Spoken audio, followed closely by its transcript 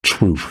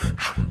truth.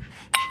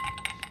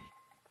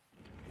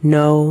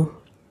 No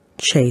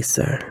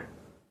chaser.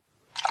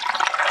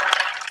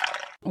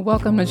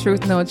 Welcome to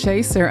Truth No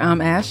Chaser. I'm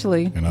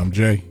Ashley. And I'm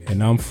Jay.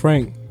 And I'm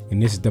Frank.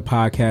 And this is the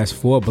podcast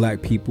for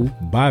Black people,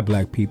 by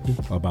Black people,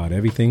 about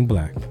everything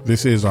Black.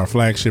 This is our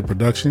flagship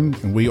production,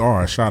 and we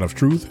are a shot of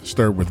truth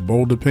stirred with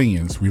bold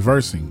opinions,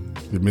 reversing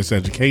the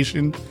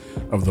miseducation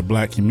of the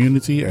Black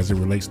community as it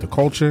relates to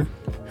culture,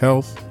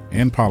 health,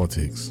 and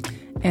politics.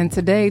 And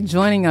today,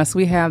 joining us,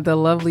 we have the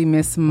lovely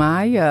Miss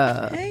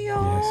Maya. Hey,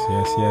 y'all.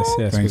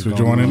 Yes. Thanks for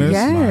joining us.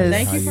 Yes.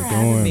 Thank you for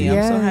having me.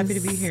 I'm so happy to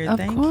be here. Of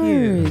Thank course.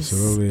 you.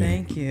 Absolutely.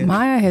 Thank you.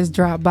 Maya has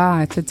dropped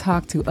by to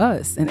talk to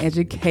us and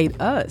educate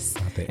us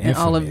and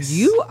all of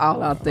you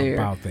all out there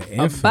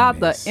About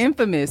the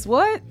infamous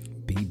what?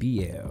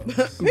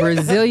 BBL.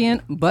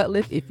 Brazilian butt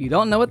lift. If you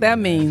don't know what that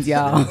means,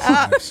 y'all.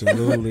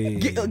 Absolutely.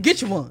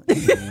 Get you one.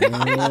 Let's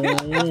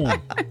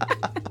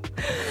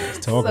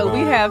talk So about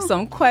we it. have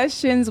some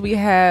questions. We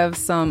have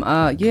some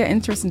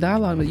interesting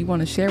dialogue that you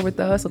want to share with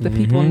us, so the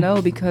people know.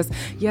 Because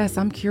yes,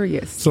 I'm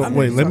curious. So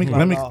wait, let me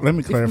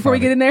clarify. Before we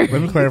get in there?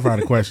 Let me clarify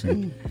the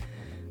question.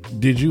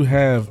 Did you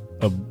have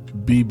a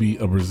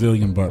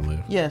Brazilian butt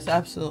lift? Yes,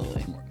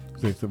 absolutely.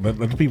 Let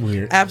the people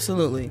hear it.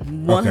 Absolutely.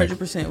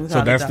 100% without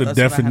So that's a doubt. the What I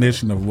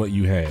definition of what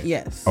you had.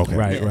 Yes. Okay.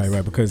 Right, Yes.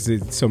 right. Because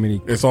it's so many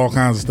It's all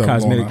kinds of stuff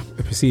cosmetic going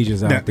on.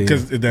 procedures out there.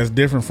 Because that's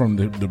different from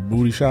the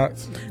booty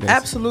shots.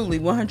 Absolutely,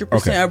 100%.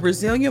 Okay. A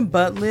Brazilian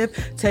butt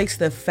lift takes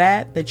the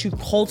fat that you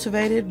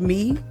cultivated,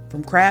 me,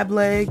 from crab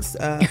legs,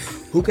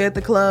 hookah at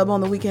the club on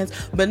the weekends.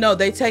 But no,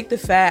 they take the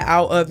fat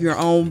out of your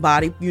own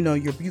body. You know,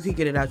 you can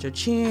get it out your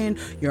chin,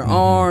 your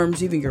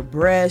arms, even your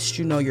breast,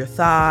 your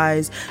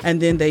thighs.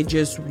 And then they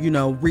just,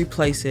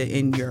 replace it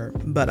in your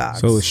buttocks.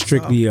 So it's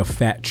strictly a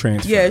fat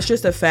transfer. Yeah, it's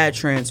just a fat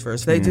transfer.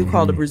 So they do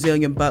call it a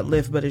Brazilian butt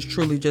lift, but it's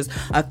truly just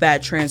a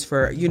fat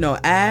transfer.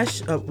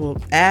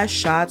 Ass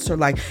shots or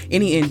like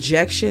any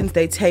injections,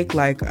 they take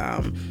like,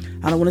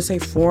 I don't want to say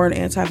foreign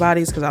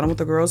antibodies because I don't want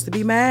the girls to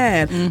be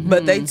mad,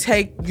 but they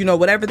take,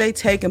 whatever they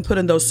take and put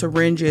in those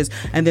syringes,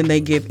 and then they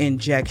give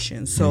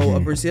injections. So a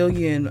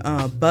Brazilian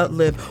butt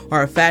lift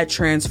or a fat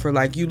transfer,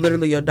 like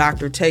your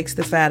doctor takes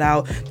the fat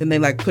out, then they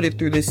like put it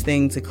through this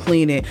thing to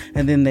clean it,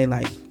 and then they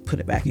like put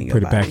it back in your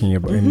body. Put it back in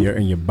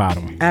your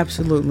bottom.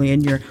 Absolutely,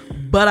 in your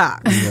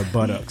buttocks. In your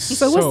buttocks.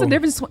 So what's the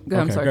difference?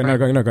 I'm sorry.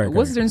 Go ahead.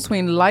 What's the difference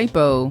between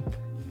lipo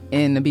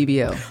and the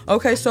BBL?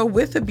 Okay, so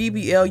with the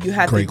BBL, you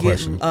have Great to get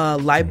question.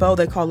 lipo.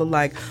 They call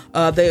it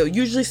they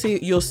usually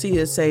you'll see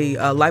it say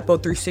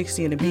lipo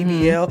 360 in the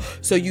BBL.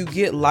 So you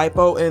get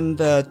lipo, and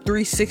the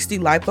 360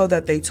 lipo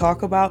that they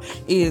talk about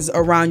is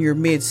around your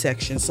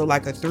midsection. So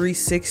like a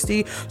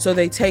 360. So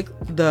they take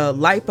the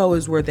lipo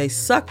is where they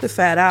suck the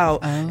fat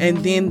out, and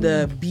then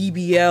the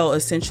BBL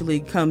essentially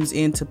comes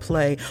into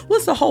play. Well,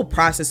 it's the whole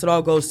process. It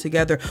all goes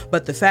together.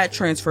 But the fat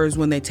transfer is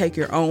when they take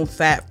your own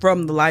fat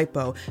from the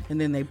lipo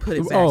and then they put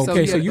it back.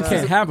 Okay, so you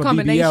can't have a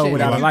BBL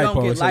without a You lipo.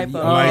 don't get So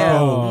lipo.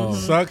 Lipo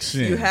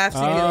suction. You have to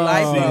get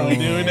lipo. See, you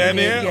doing that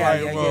there?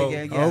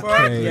 Yeah.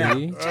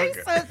 Okay.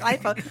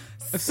 Lipo.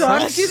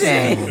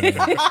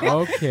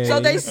 Okay. So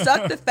they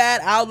suck the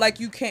fat out like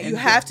you can't. You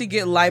have to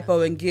get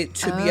lipo and get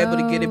to be able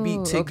to get a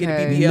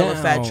BBL or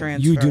fat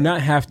transfer. You do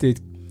not have to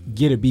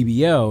get a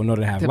BBL in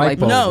order to have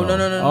lipo.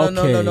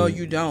 No,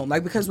 you don't.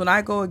 Like, because when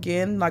I go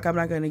again, like, I'm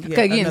not going to get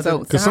another.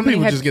 Because some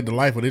people just get the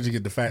lipo, they just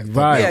get the fat.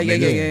 Right.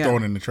 Yeah. Throw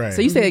it in the trash.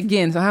 So you say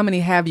again. So how many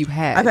have you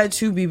had? I've had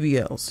 2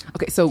 BBLs.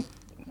 Okay, so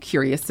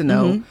curious to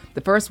know.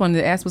 The first one,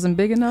 the ass wasn't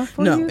big enough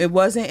for you? No, it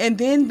wasn't. And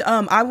then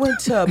I went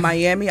to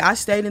Miami. I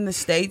stayed in the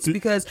States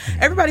because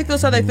everybody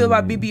feels how they feel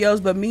about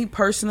BBLs. But me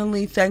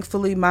personally,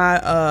 thankfully,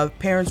 my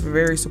parents were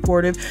very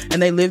supportive,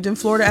 and they lived in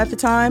Florida at the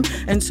time.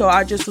 And so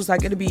I just was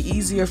like, it'd be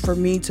easier for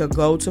me to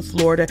go to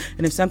Florida.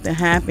 And if something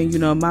happened,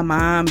 my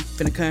mom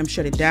finna come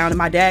shut it down. And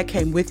my dad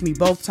came with me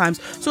both times.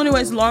 So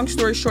anyways, long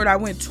story short, I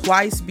went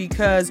twice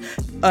because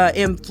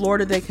in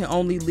Florida, they can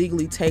only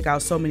legally take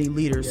out so many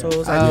liters. So it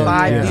was like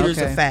 5 liters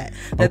of fat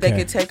that they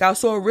could take out.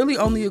 So it really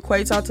only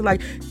equates out to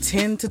like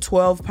 10 to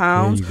 12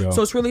 pounds.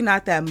 So it's really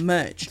not that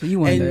much. So you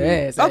want the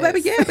ass. Oh,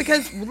 baby, yeah,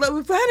 because if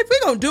we're going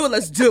to do it,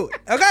 let's do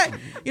it. Okay?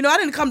 I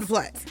didn't come to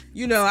play.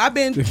 I've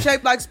been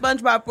shaped like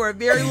SpongeBob for a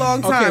very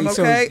long time,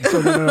 okay? So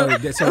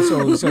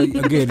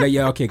again,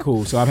 yeah, okay,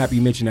 cool. So I'm happy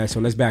you mentioned that. So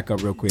let's back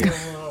up real quick.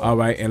 All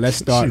right, and let's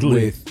start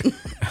with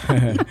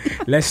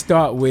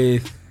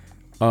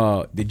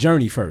the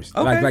journey first.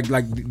 Okay.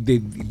 Like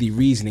the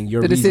reasoning,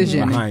 your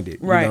decision behind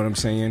it. Right. You know what I'm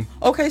saying?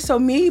 Okay, so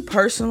me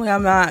personally,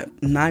 I'm not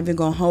even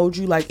gonna hold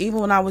you. Like, even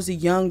when I was a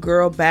young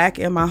girl back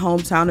in my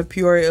hometown of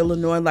Peoria,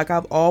 Illinois, like,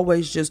 I've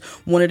always just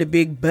wanted a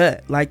big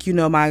butt. Like,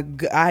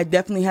 I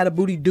definitely had a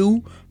booty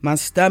do. My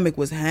stomach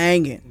was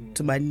hanging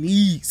to my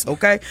knees.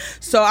 Okay,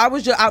 so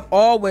I've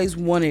always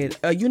wanted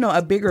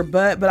a bigger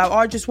butt, but I've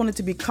always just wanted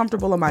to be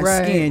comfortable in my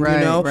skin.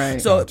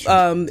 Right. So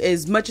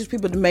as much as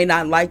people may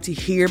not like to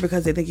hear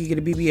because they think you get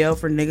a BBL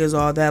for niggas,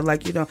 all that.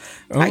 Like, you know,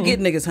 I get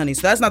niggas honey,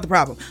 so that's not the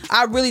problem.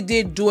 I really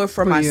did do it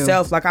for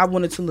myself. You. Like, I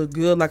wanted to look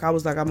good. Like, I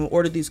was like, I'm gonna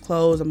order these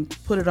clothes, I'm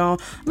gonna put it on,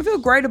 I'm gonna feel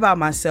great about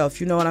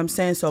myself. You know what I'm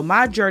saying? So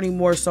my journey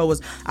more so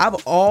was I've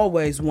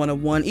always wanted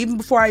one. Even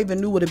before I even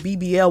knew what a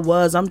BBL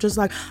was, I'm just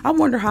like, I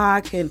wonder how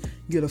I can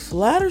get a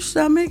flatter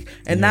stomach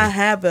and not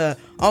have a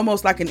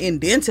almost like an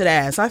indented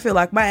ass. I feel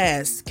like my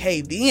ass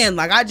caved in.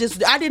 Like I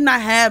did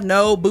not have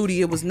no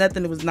booty. It was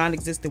nothing. It was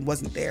non-existent.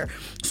 Wasn't there.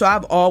 So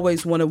I've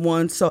always wanted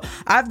one. So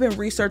I've been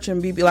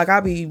researching BB. Like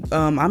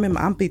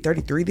I'm be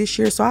 33 this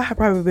year. So I have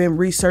probably been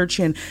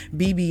researching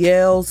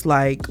BBLs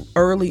like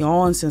early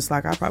on since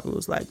like I probably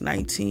was like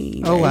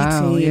 19, 18.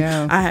 Wow,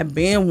 yeah. I had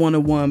been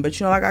wanted one, but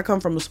you know, like I come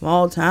from a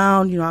small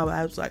town. You know,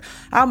 I was like,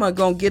 I'm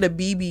gonna get a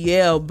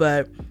BBL,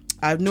 but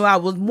I knew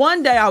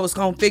one day I was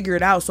going to figure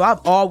it out. So I've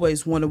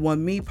always wanted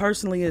one. Me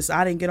personally is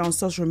I didn't get on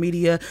social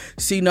media,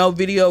 see no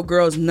video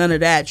girls, none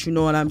of that. You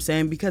know what I'm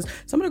saying? Because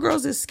some of the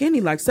girls is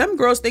skinny. Like some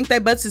girls think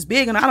their butts is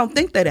big and I don't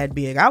think they're that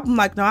big. I'm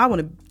like, no, I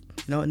want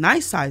a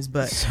nice size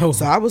butt. So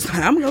I was like,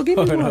 I'm going to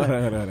go get me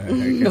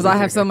one. Because I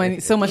have so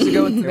much to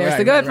go into there.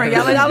 So go ahead, Frank.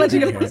 I'll let you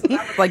go first.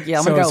 Like, yeah,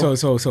 I'm going to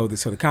go. So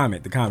the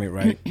comment,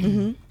 right?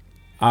 Mm-hmm.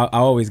 I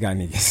always got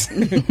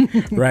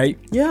niggas, right?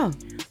 Yeah.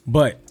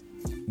 But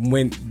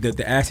when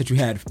the ass that you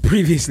had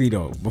previously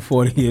though,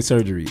 before the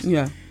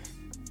surgeries,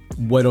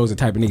 what those the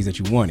type of niggas that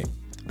you wanted?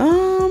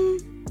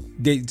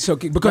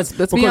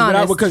 Let's be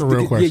honest. That's a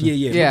real question.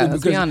 Yeah,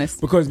 let's be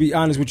honest. Because to be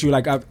honest with you,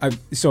 like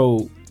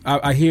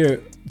I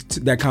hear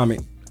that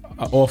comment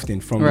often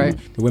from the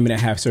women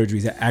that have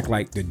surgeries that act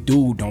like the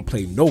dude don't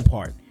play no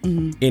part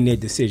in their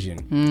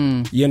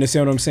decision. You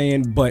understand what I'm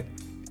saying? But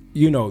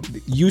you know,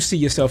 you see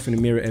yourself in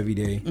the mirror every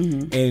day,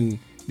 and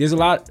there's a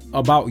lot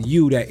about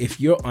you that if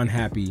you're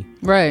unhappy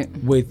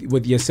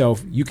with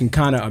yourself, you can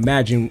kind of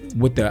imagine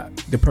what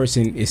the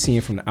person is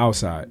seeing from the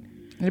outside.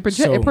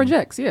 It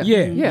projects, yeah.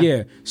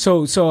 Yeah.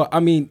 So I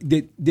mean,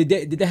 did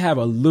they have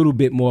a little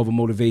bit more of a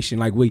motivation?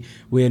 Like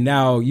where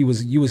now you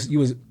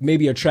was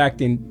maybe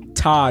attracting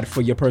Todd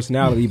for your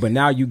personality, but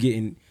now you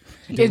getting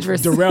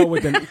Darrell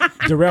with the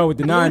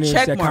 9-inch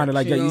that kind of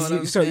like that.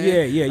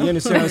 You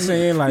understand what I'm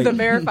saying? Like the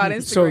verified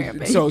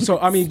Instagram. So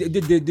I mean,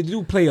 did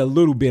you play a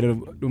little bit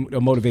of a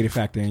motivating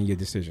factor in your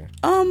decision?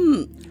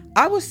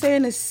 I would say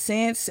in a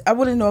sense, I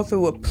wouldn't know if it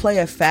would play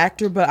a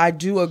factor, but I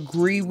do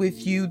agree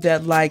with you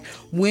that like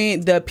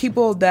when the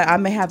people that I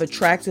may have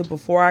attracted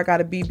before I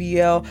got a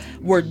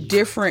BBL were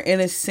different in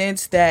a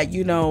sense that,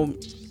 you know,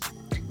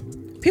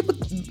 people,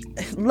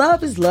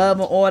 love is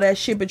love and all that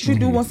shit, but you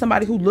do want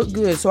somebody who look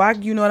good. So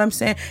you know what I'm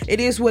saying? It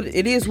is what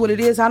it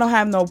is. I don't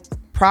have no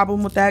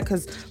problem with that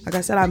because, like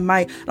I said, I don't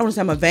want to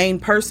say I'm a vain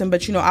person,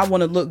 but you know, I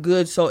want to look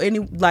good. So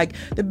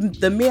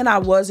the men I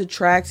was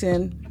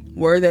attracting,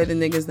 were they the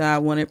niggas that I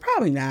wanted?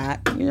 Probably not.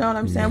 You know what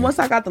I'm saying? Once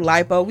I got the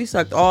lipo, we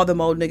sucked all them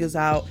old niggas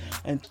out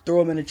and threw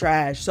them in the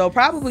trash. So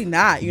probably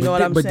not. You know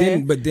what I'm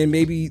saying? But then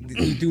maybe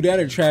you do that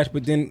in the trash,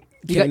 but then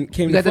came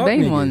you to got fuck the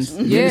vain niggas. ones.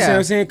 You know what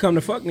I'm saying? Come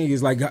to fuck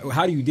niggas. Like,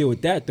 how do you deal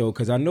with that though?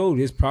 Because I know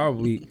there's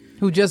probably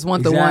who just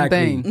want the one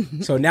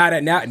thing. So now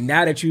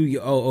that you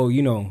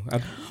you know.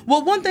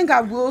 Well, one thing I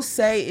will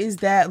say is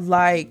that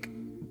like,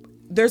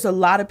 there's a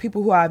lot of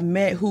people who I've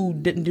met who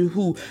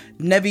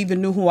never even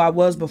knew who I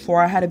was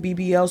before I had a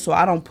BBL. So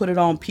I don't put it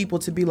on people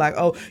to be like,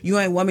 oh, you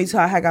ain't want me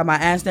till I got my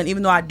ass done.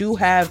 Even though I do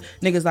have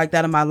niggas like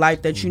that in my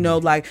life that, you know,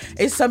 like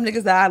it's some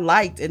niggas that I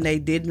liked and they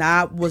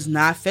was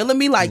not feeling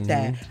me like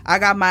that. I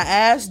got my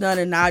ass done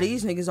and now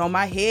these niggas on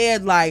my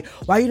head like,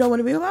 why you don't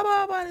want to be blah,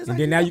 blah, blah. And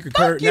then now you can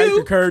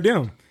curve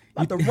them.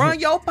 About to run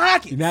your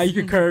pockets. Now you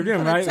can curve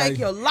them, right? Take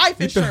your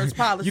life insurance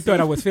policy. You thought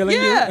I was feeling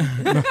you? Yeah.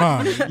 You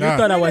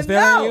thought I was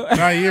feeling you?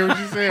 Now you hear what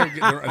you said.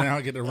 Now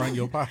I get to run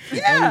your pocket.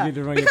 Yeah.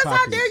 Because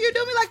how dare you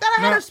do me like that?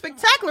 I had a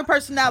spectacular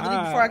personality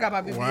before I got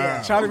my BBL.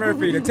 Wow. Charlie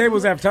Murphy, the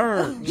tables have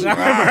turned.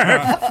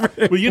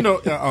 Well, you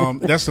know,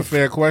 that's a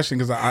fair question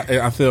because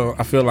I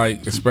feel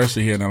like,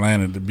 especially here in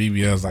Atlanta, the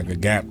BBL is like a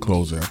gap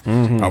closer.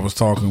 I was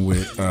talking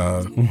with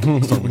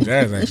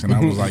Jazz actually, and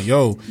I was like,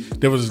 yo,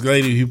 there was this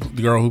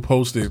the girl who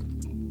posted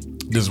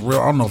this real,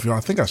 I don't know if y'all, I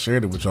think I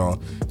shared it with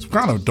y'all. It's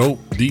kind of dope,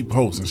 deep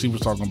post, and she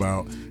was talking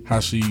about how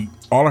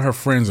all of her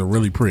friends are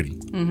really pretty.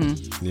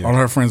 Yeah. All of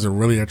her friends are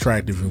really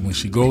attractive, and when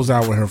she goes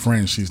out with her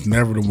friends, she's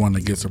never the one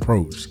that gets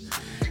approached.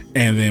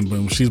 And then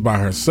when she's by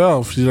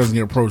herself, she doesn't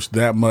get approached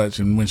that much.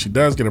 And when she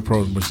does get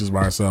approached, but she's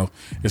by herself,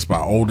 it's by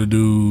older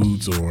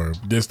dudes or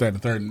this, that, and the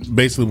third.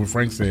 Basically what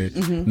Frank said,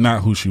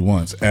 not who she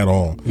wants at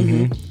all.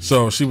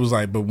 So she was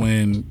like, but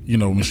when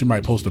she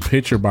might post a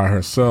picture by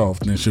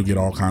herself, then she'll get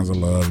all kinds of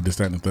love, this,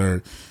 that, and the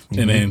third.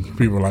 And then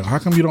people are like, how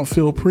come you don't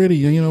feel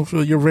pretty? And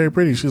you're very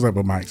pretty. She's like,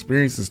 but my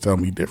experiences tell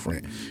me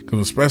different. Because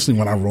especially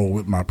when I roll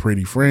with my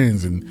pretty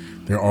friends and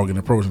they're all getting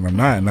approached and I'm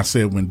not. And I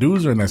said, when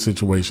dudes are in that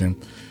situation,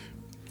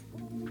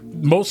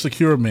 most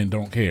secure men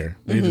don't care.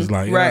 They just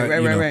like, right.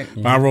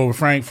 I roll with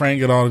Frank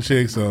get all the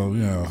chicks, so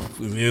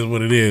it is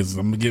what it is.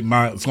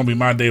 It's gonna be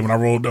my day when I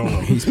roll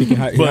down. He's speaking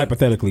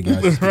hypothetically,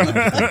 guys.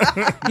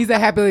 He's a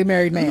happily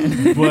married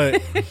man. But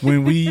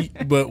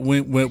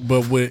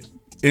with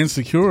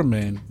insecure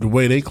men, the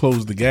way they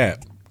close the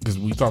gap, because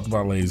we talked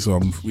about ladies, so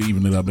I'm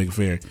evening it up, make it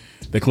fair.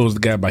 They close the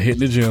gap by hitting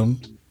the gym,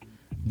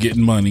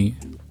 getting money,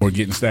 or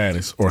getting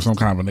status, or some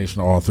combination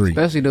of all three.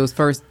 Especially those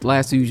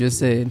last two you just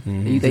said.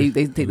 Mm-hmm. They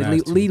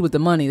lead with the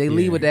money. They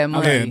lead with that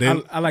money. Yeah,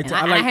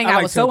 I hang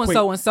out with so and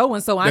so and so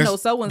and so. I know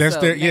so and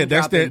so.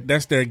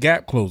 That's their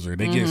gap closer.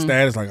 They get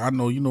status, like I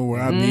know you know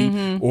where I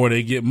be, or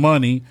they get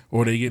money,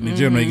 or they get in the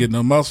gym, they get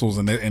no muscles,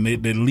 and they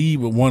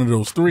lead with one of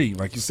those three.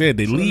 Like you said,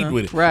 they lead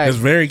with it. Right. That's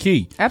very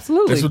key.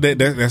 Absolutely.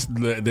 That's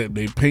what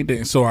they paint it.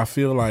 And so I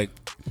feel like,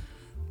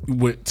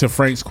 to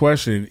Frank's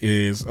question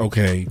is,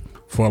 okay,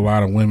 for a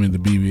lot of women, the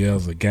BBL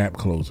is a gap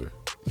closer.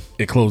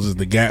 It closes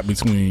the gap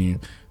between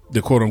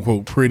the quote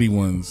unquote pretty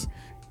ones,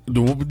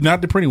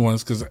 not the pretty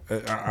ones, because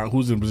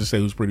who's in a position to say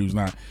who's pretty, who's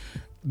not.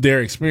 Their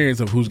experience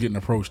of who's getting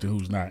approached and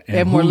who's not. And they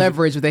have more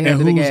leverage if they have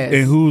the big ass.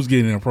 And who's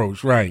getting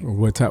approached, right?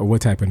 What type of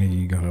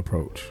nigga you gonna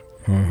approach?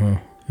 Yeah,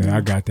 I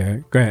got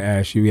that. Go ahead,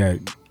 Ash.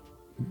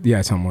 You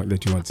had something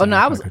that you want to say. Oh no,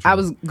 I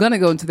was gonna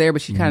go into there,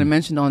 but she kind of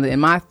mentioned on it. And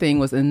my thing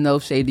was, in no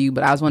shade to you,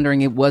 but I was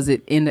wondering, was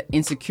it in the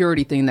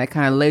insecurity thing that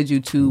kind of led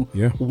you to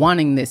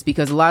wanting this?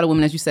 Because a lot of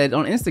women, as you said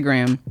on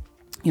Instagram,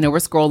 we're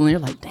scrolling, and you're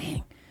like,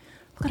 dang,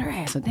 look at her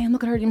ass, or damn,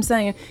 look at her. You know what I'm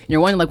saying? And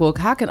you're wondering, like, well,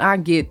 how can I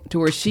get to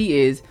where she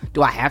is?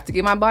 Do I have to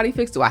get my body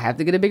fixed? Do I have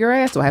to get a bigger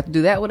ass? Do I have to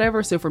do that?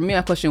 Whatever. So for me,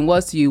 my question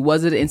was to you: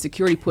 was it an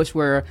insecurity push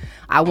where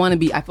I want to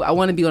be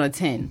on a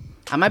 10?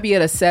 I might be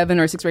at a 7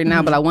 or 6 right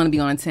now, but I want to be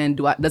on a 10.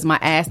 Does my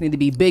ass need to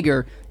be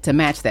bigger to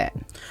match that?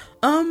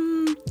 I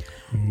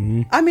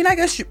mean, I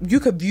guess you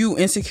could view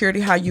insecurity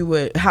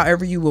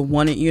however you would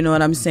want it. You know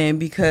what I'm saying?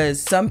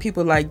 Because some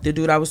people, like the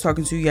dude I was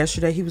talking to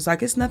yesterday, he was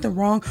like, it's nothing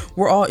wrong.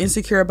 We're all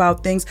insecure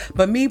about things.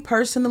 But me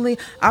personally,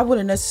 I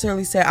wouldn't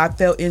necessarily say I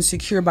felt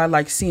insecure by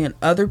like seeing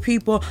other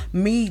people.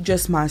 Me,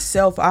 just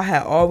myself, I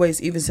had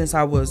always, even since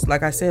I was,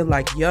 like I said,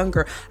 like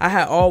younger, I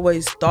had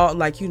always thought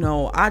like,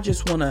 I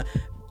just want to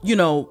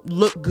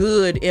look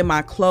good in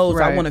my clothes.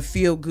 Right. I want to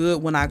feel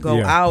good when I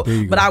go out.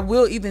 But I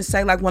will even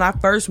say, like, when I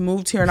first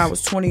moved here and I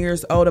was 20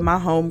 years old and my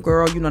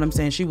homegirl, you know what I'm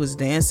saying, she was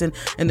dancing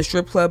in the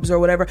strip clubs or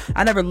whatever,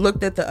 I never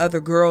looked at the other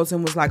girls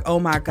and was like, oh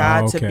my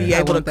God, to be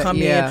able to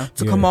come in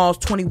to Kamal's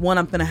 21,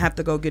 I'm gonna have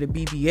to go get a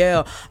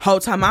BBL. Whole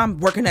time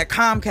I'm working at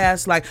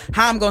Comcast, like,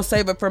 how I'm gonna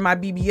save it for my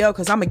BBL,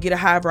 because I'm gonna get it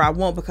however I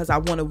want, because I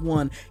wanted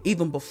one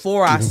even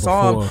before I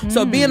saw them.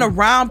 So being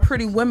around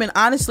pretty women,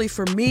 honestly,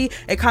 for me,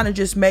 it kind of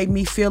just made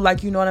me feel like,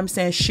 what I'm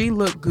saying, she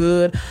looked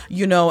good,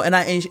 and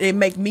it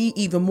make me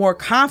even more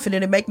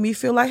confident. It make me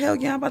feel like, hell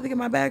yeah, I'm about to get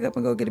my bag up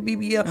and go get a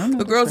BBL.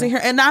 The girls in here,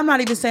 and I'm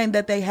not even saying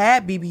that they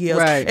had BBLs.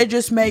 Right. It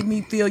just made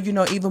me feel,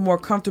 even more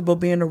comfortable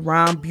being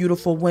around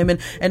beautiful women.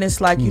 And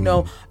it's like,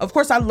 of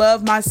course I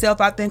love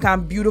myself. I think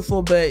I'm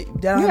beautiful, but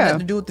that don't have nothing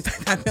to do with the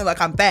fact that I feel like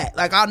I'm fat.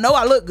 Like, I know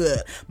I look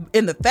good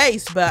in the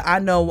face, but I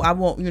know I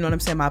want, what I'm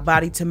saying, my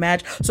body to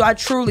match. So I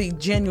truly,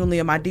 genuinely,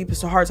 in my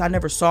deepest of hearts, I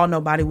never saw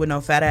nobody with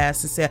no fat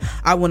ass and said,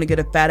 I want to get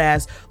a fat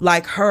ass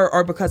like her,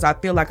 or because I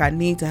feel like I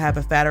need to have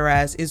a fatter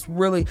ass. It's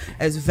really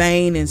as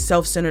vain and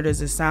self-centered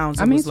as it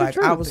sounds. I want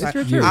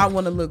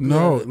to look good.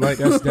 No, like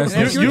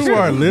that's you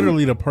are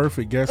literally the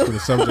perfect guest for the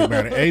subject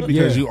matter.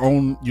 Because you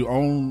own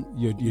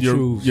your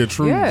truths.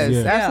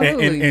 Yes,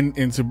 absolutely.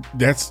 And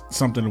that's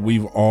something that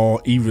we've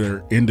all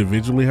either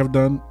individually have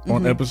done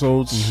on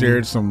episodes,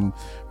 shared some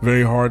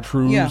very hard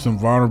truths, some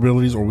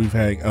vulnerabilities, or we've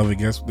had other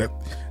guests.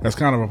 That's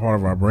kind of a part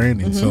of our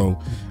branding. So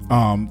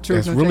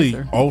that's really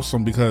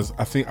awesome, because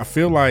I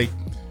feel like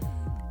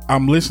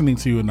I'm listening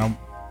to you, and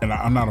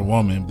I'm not a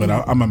woman, but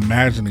I'm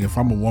imagining if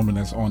I'm a woman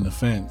that's on the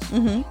fence,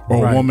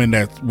 or a woman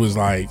that was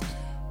like,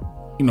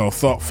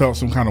 felt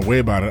some kind of way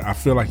about it. I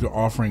feel like you're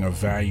offering a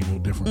valuable,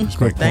 different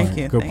perspective. Thank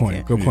you. Good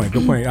point. Good point.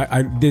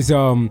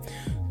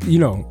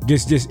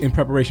 There's just in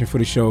preparation for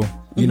the show,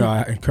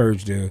 I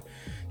encourage the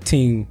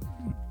team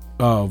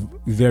of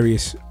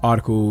various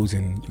articles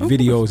and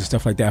videos and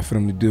stuff like that for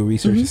them to do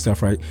research and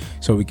stuff, right?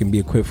 So we can be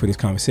equipped for this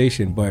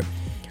conversation. But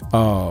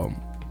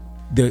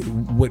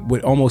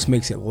what almost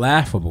makes it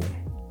laughable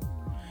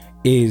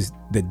is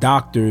the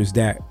doctors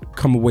that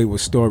come away with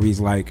stories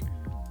like,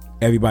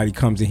 everybody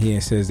comes in here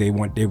and says they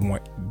want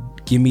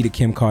give me the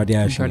Kim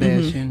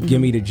Kardashian. Give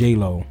me the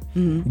J-Lo.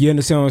 You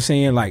understand what I'm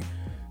saying? Like,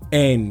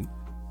 and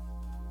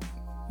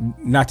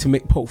not to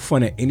poke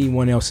fun at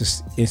anyone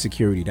else's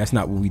insecurity. That's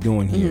not what we're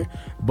doing here.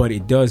 But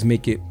it does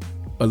make it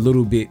a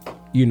little bit,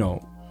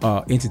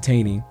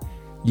 entertaining.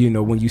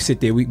 When you sit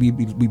there, we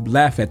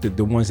laugh at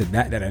the ones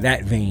that are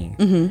that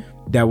vain,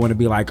 that want to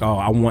be like, oh,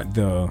 I want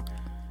the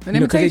an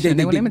imitation.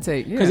 They want to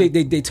imitate because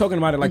they talking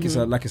about it like it's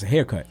a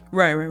haircut.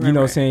 Right. You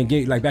know what I'm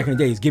saying? Like back in the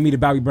days, give me the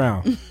Bobby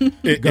Brown.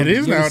 It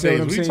is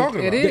nowadays. We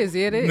talking about it is.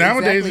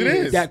 Nowadays exactly.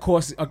 it is. That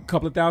costs a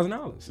couple of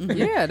 $1,000s.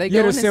 Yeah, they go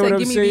in and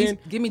say,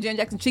 give me Jan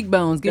Jackson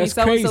cheekbones, give me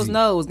so and so's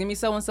nose, give me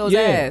so and so's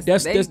ass.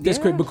 That's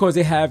crazy, because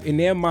they have in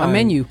their mind a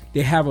menu.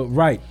 They have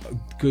a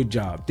good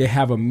job. They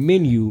have a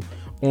menu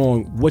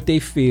on what they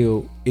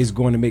feel is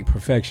going to make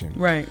perfection.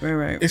 Right.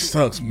 It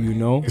sucks, you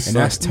know, and sucks.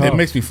 that's tough. It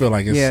makes me feel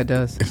like it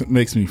does. It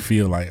makes me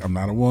feel like I'm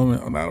not a woman.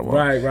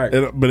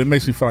 Right. But it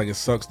makes me feel like it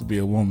sucks to be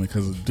a woman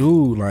because a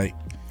dude, like,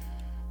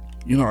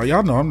 you know,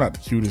 y'all know I'm not the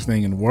cutest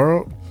thing in the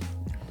world.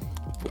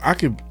 I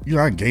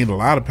gained a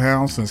lot of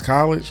pounds since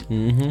college.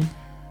 Mm-hmm.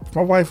 If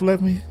my wife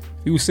let me,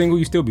 if you was single,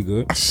 you still be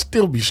good. I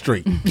still be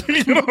straight.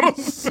 You know what I'm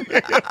saying?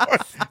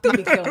 Still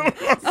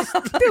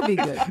be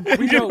good.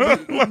 We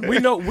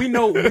know,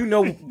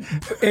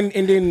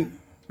 and then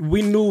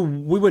we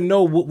would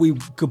know what we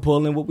could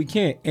pull and what we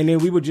can't, and then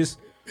we would just.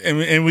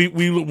 And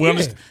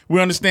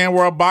we understand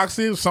where our box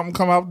is. If something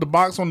come out the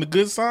box on the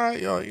good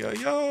side,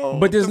 yo.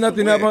 But there's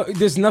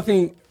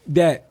nothing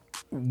that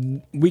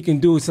we can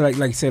do to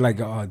like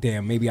oh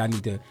damn, maybe I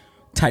need to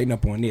tighten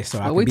up on this. So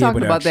I we talked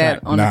about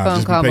that on the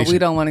phone call, but we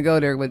don't want to go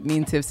there. What me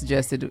and Tiff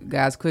suggested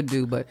guys could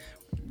do, but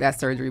that's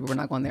surgery. But we're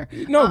not going there.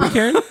 No, we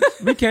can.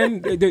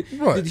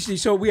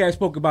 So we had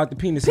spoke about the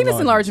penis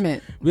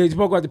enlargement. We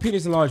spoke about the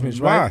penis enlargements,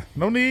 right? Why?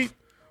 No need.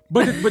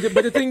 But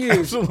the thing is,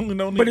 absolutely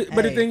no need.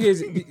 But the thing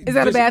is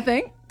that a bad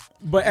thing?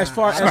 But as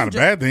far it's not a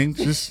bad thing.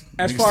 Just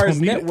as far as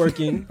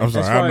networking,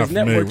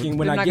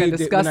 when I gave,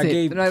 they're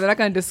not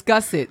going to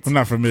discuss it. I'm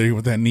not familiar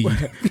with that need.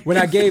 When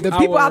I gave the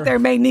people out there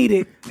may need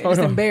it. They're just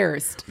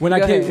embarrassed. When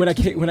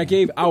I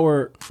gave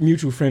our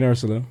mutual friend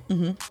Ursula,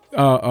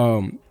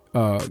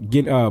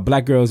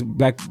 black girls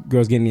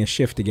getting their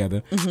shift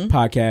together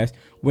podcast.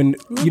 When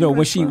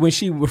when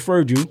she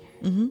referred you,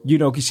 you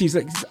know, because she's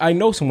like, I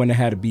know someone that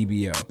had a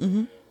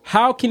BBL.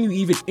 How can you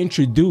even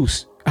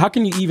introduce? How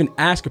can you even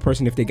ask a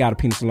person if they got a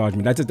penis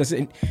enlargement? It's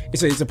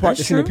a part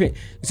that's in the opinion.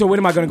 So when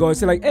am I going to go and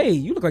say like, hey,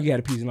 you look like you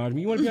had a penis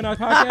enlargement. You want to be on our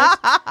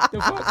podcast?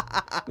 The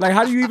fuck? Like,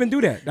 how do you even do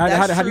that?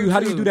 How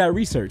do you do that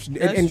research?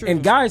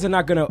 And guys are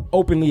not going to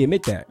openly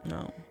admit that.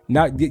 No.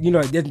 Not, you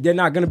know, they're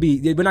not going to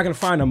be. We're not going to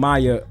find a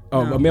Maya,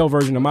 a male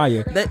version of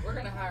Maya. We're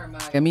going to hire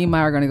Maya. Me and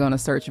Maya are going to go on a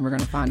search and we're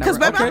going to find out. Because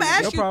baby, I'm going to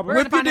ask you,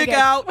 whip your dick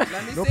out.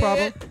 No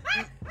problem.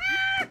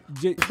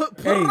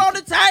 Put it on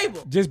the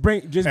table. Just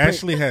bring.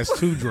 Ashley has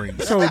 2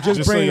 drinks. So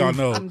just so bring. y'all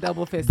know, I'm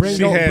double fisted.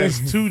 She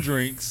has 2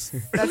 drinks.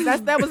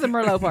 That was the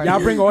Merlot part. Y'all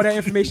bring all that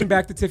information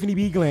back to Tiffany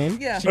B. Glenn.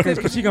 Yeah,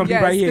 because she's gonna be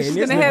right here. She's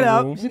gonna head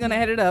up. She's gonna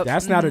head it up.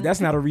 That's not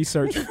a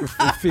research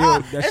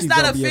field. It's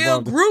not a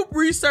field group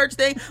research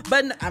thing,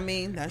 but I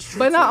mean that's true.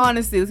 But not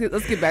honestly.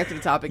 Let's get back to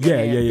the topic.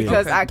 Yeah.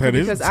 Because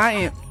I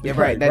am. Yeah,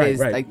 right. That is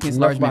like penis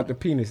enlargement. About the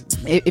penis.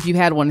 If you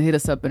had one, hit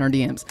us up in our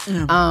DMs.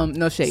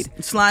 No shade.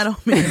 Slide on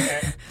me.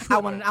 I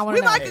want to know. We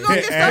like to go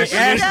get some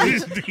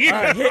shit.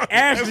 Hit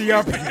Ashley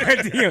up in that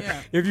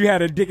DM. If you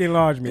had a dick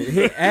enlargement,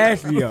 hit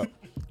Ashley up.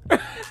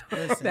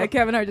 That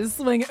Kevin Hart just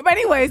swinging. But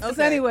anyways,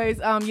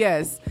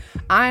 yes,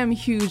 I am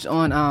huge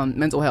on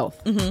mental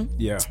health.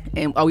 Yeah,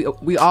 and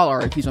we all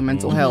are huge on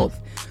mental health.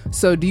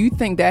 So, do you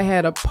think that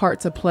had a part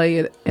to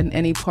play in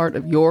any part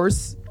of your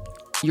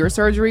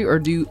surgery,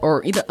 or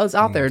either us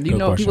out there? Do you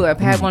know people that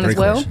have had one as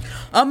well?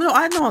 No,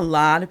 I know a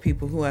lot of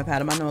people who have had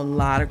them. I know a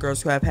lot of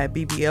girls who have had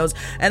BBLs,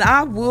 and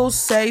I will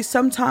say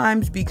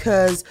sometimes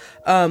because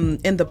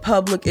in the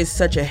public is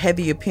such a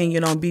heavy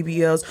opinion on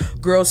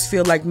BBLs, girls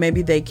feel like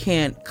maybe they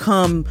can't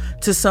come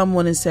to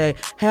someone and say,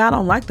 "Hey, I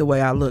don't like the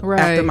way I look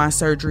after my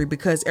surgery,"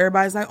 because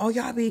everybody's like, "Oh,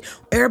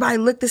 everybody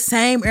look the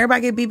same.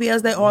 Everybody get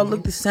BBLs, they all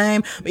look the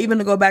same." But even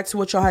to go back to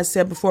what y'all had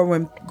said before,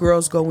 when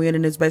girls go in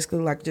and it's basically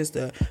like just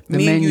a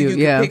menu you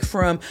can pick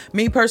from.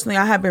 Me personally,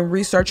 I have been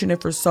researching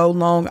it for so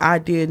long. I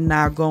did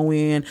not go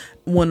in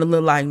want to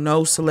look like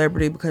no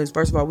celebrity because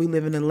first of all, we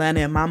live in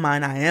Atlanta. In my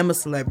mind, I am a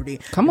celebrity.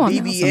 Come on,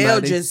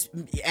 BBL just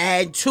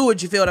add to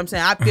it. You feel what I'm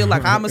saying? I feel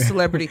like I'm a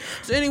celebrity.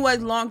 So anyway,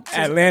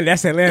 Atlanta,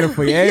 that's Atlanta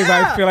for you.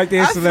 Everybody feel like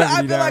they're a celebrity.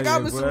 I feel like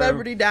I'm a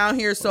celebrity down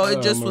here. So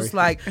it just was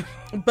like,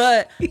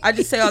 but I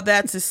just say all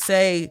that to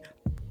say,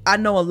 I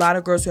know a lot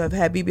of girls who have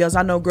had BBLs.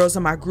 I know girls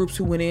in my groups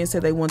who went in and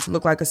said they want to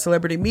look like a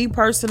celebrity. Me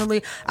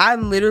personally, I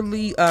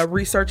literally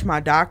researched my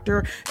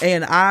doctor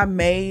and I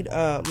made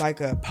like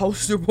a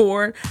poster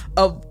board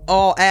of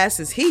all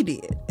asses he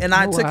did. And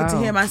I took it to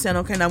him. I said,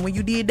 okay, now when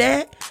you did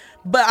that,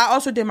 but I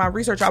also did my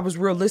research. I was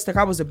realistic.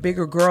 I was a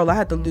bigger girl. I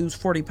had to lose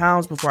 40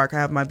 pounds before I could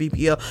have my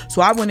BBL.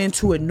 So I went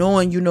into it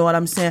knowing, you know what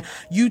I'm saying?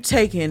 You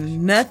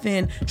taking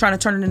nothing, trying to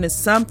turn it into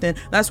something.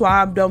 That's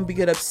why I don't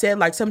get upset.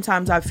 Like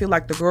sometimes I feel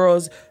like the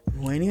girls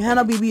who ain't even had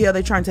no BBL,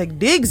 they trying to take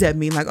digs at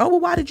me. Like, oh, well,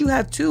 why did you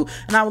have 2?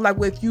 And I was like,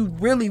 well, if you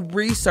really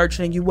researched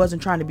and you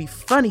wasn't trying to be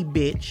funny,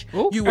 bitch,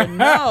 you would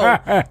know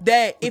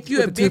that if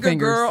you're a bigger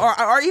girl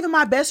or even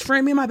my best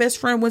friend, me and my best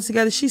friend went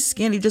together. She's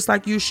skinny just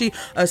like you. She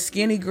a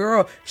skinny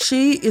girl.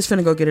 She is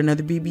finna go get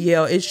another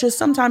BBL. It's just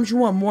sometimes you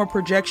want more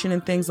projection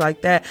and things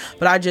like that.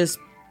 But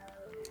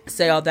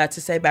say all that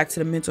to say back to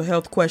the mental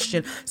health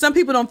question. Some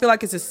people don't feel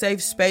like it's a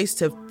safe space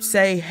to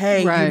say,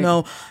 hey, right. you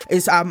know,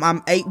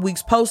 I'm 8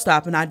 weeks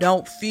post-op and I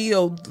don't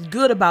feel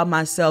good about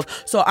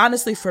myself. So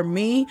honestly, for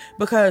me,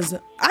 because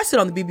I sit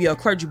on the BBL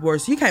clergy board,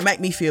 so you can't make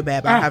me feel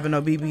bad about having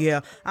no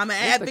BBL. I'm an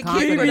advocate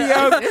for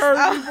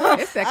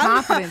it's that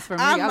confidence for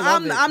me.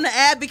 I'm the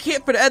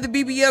advocate for the other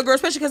BBL girl,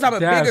 especially because I'm a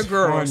bigger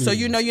girl. Funny. So,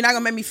 you know, you're not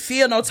going to make me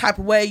feel no type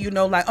of way, you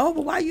know, like, oh,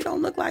 but why you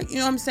don't look like, you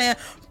know what I'm saying?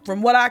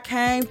 From what I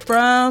came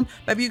from,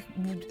 baby,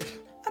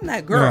 I'm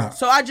that girl. Yeah.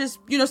 So I just,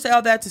 you know, say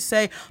all that to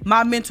say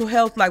my mental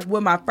health, like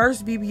with my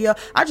first BBL,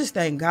 I just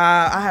thank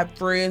God. I have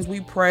friends. We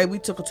prayed. We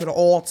took her to the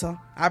altar.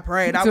 I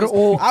prayed. When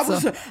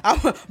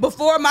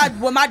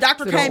my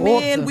doctor came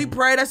in, we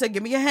prayed. I said,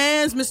 give me your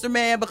hands, Mr.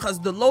 Man, because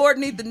the Lord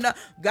need to know.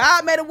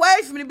 God made a way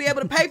for me to be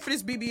able to pay for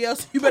this BBL.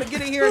 So you better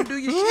get in here and do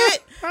your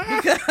shit,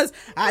 because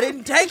I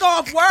didn't take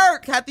off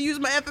work. I have to use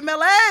my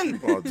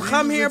FMLA to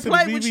come here and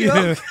play with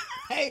you.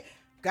 Hey,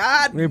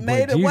 God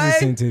made a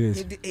way.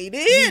 He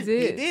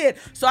did.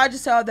 So I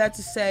just tell that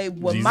to say,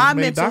 well, Jesus my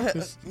mental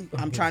health,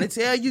 I'm trying to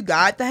tell you,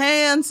 God the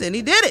hands, and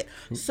he did it.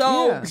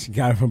 So she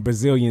got it from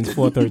Brazilians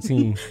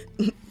 413.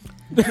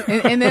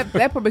 and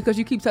that part, because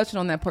you keep touching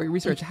on that part of your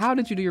research. How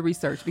did you do your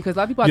research? Because a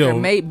lot of people out there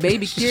made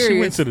baby curious. She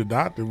went to the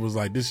doctor and was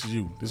like, this is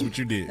you. This is what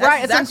you did.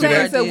 Right. That's what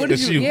I'm saying. So what did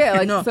you? Yeah.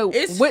 Like, no, so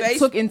what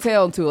took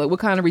entail to it? What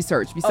kind of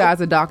research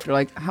besides a doctor?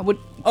 Like how would?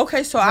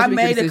 Okay, so I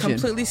made a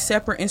completely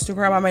separate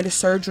Instagram. I made a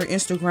surgery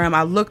Instagram.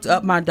 I looked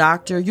up my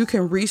doctor. You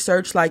can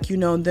research, like, you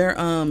know, their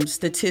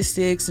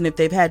statistics and if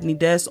they've had any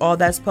deaths, all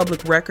that's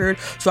public record.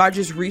 So I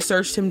just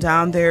researched him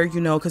down there,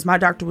 you know, because my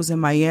doctor was in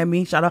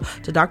Miami. Shout out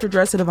to Dr.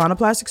 Dress at Ivana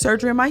Plastic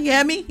Surgery in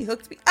Miami. He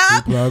hooked me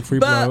up. Free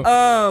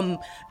plug.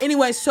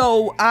 Anyway,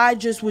 so I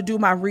just would do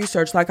my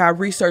research. Like, I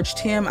researched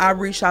him. I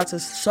reached out to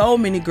so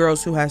many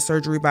girls who had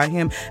surgery by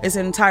him. It's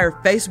an entire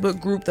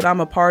Facebook group that I'm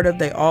a part of.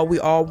 We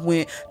all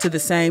went to the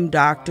same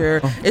doctor.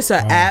 It's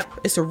an app.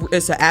 It's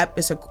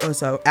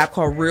an app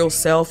called Real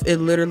Self. It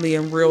literally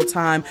in real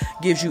time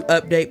gives you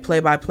update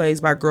play-by-plays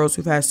by girls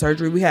who've had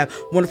surgery. We have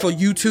wonderful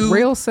YouTube.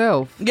 Real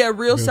Self. Yeah,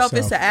 Real Self.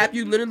 It's an app.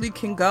 You literally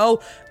can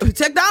go.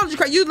 Technology.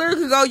 You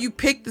literally can go. You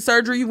pick the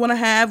surgery you want to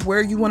have,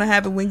 where you want to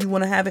have it, when you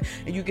want to have it,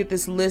 and you get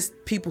this list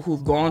of people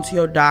who've gone to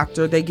your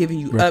doctor. They giving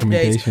you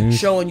updates,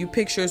 showing you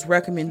pictures,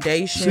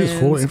 recommendations. It's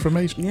full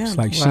information. Yeah, it's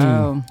like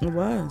Shein. It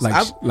was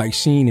like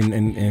Shein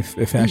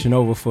and Fashion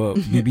Nova for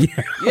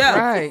BBL.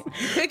 Yeah. Right.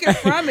 You pick it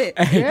from it.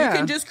 Yeah. You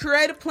can just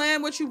create a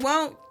plan what you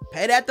want.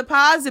 Pay that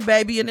deposit,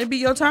 baby, and it'll be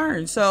your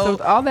turn. So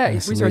all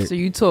that research that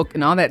you took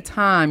and all that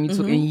time you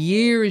took and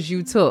years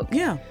you took.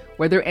 Yeah.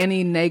 Were there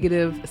any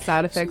negative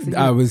side effects?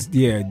 That was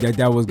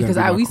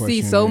because we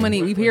see so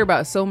many. We hear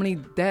about so many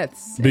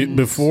deaths.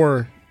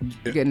 Before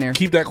getting there,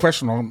 keep that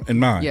question in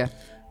mind. Yeah.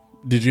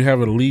 Did you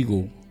have a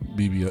legal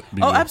BBL?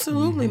 Oh,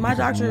 absolutely. My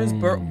doctor is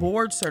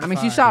board certified. I mean,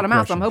 she shot him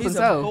out, so I'm hoping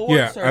so.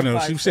 Yeah, I know.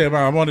 She said,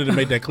 I wanted to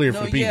make that clear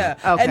for people. Yeah.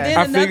 Okay. And then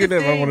I figured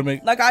that I want to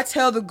make... Like, I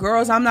tell the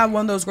girls, I'm not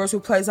one of those girls who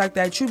plays like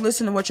that. You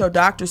listen to what your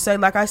doctor say.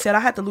 Like I said, I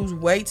had to lose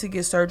weight to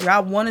get surgery. I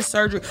wanted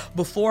surgery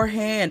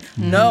beforehand.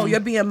 No, your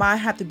BMI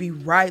have to be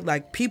right.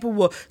 Like,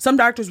 some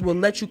doctors will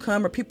let you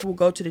come, or people will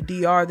go to the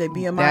DR. Their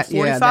BMI 45.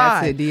 Yeah,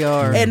 that's it,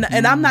 DR.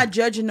 And I'm not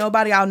judging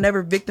nobody. I'll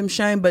never victim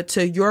shame. But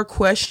to your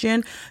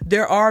question,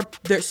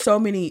 there's so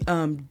many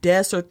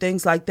deaths or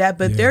things like that,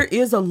 but there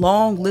is a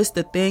long list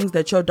of things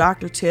that your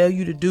doctor tell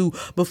you to do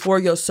before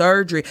your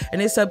surgery,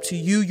 and it's up to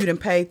you. You done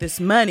paid this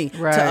money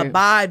to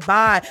abide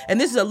by, and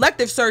this is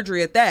elective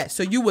surgery at that,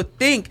 so you would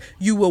think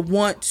you would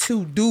want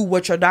to do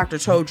what your doctor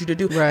told you to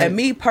do. And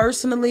me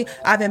personally,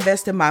 I've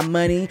invested my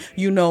money,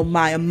 you know,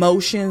 my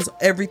emotions,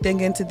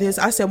 everything into this.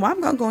 I said, well,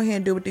 I'm gonna go ahead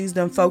and do what these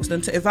dumb folks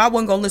done. If I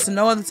wasn't gonna listen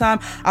no other time,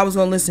 I was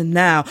gonna listen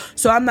now.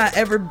 So I'm not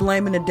ever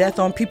blaming the death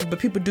on people, but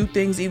people do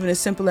things even as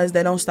simple as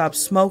they don't stop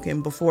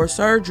smoking before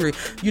surgery.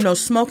 You know,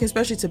 smoking,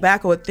 especially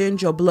tobacco, it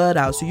thins your blood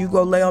out. So you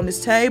go lay on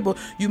this table,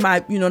 you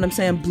might, you know what I'm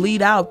saying,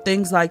 bleed out,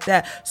 things like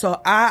that.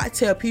 So I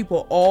tell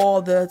people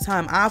all the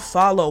time, I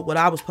followed what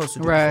I was supposed to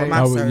do for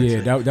my surgery.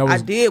 Yeah, that was, I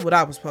did what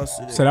I was supposed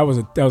to do. So that was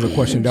a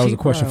question. That was a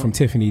question from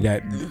Tiffany.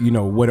 That, you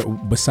know,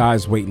 what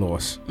besides weight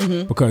loss,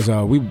 because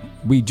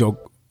we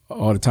joke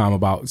all the time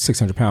about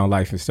 600-pound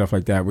life and stuff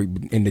like that.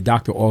 And the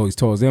doctor always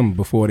tells them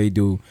before they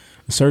do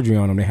surgery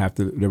on them,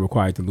 they're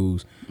required to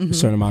lose a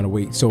certain amount of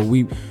weight. So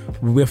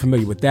we're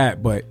familiar with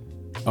that, but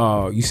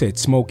you said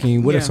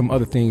smoking. What are some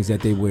other things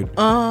that they would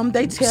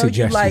they tell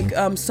you, like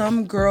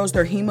some girls,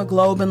 their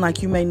hemoglobin,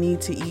 like you may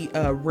need to eat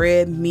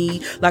red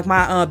meat. Like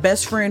my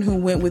best friend who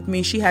went with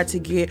me, she had to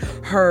get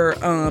her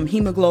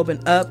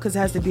hemoglobin up because it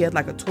has to be at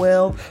like a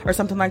 12 or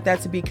something like that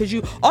to be, because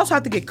you also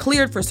have to get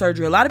cleared for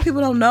surgery. A lot of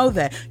people don't know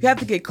that you have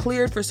to get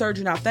cleared for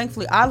surgery. Now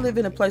thankfully I live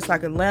in a place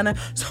like Atlanta,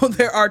 so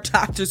there are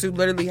doctors who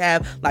literally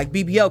have like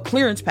BBL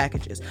clearance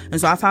packages,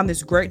 and so I found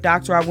this great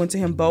doctor. I went to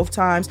him both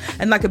times,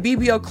 and like a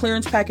BBL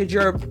clearance package,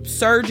 your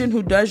surgeon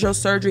who does your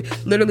surgery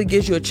literally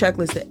gives you a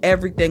checklist of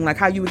everything, like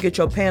how you would get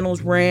your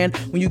panels ran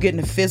when you get in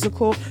a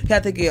physical. You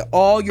have to get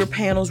all your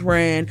panels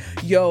ran.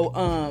 Your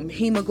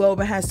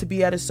hemoglobin has to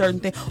be at a certain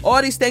thing.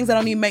 All these things that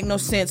don't even make no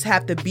sense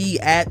have to be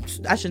at,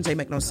 I shouldn't say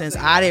make no sense,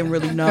 I didn't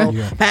really know,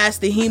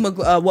 past the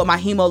what my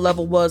hemo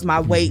level was, my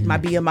weight, my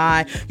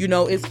BMI. You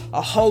know, it's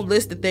a whole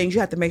list of things. You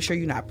have to make sure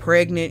you're not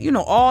pregnant. You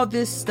know, all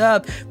this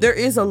stuff. There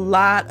is a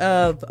lot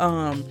of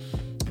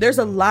there's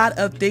a lot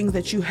of things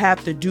that you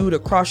have to do to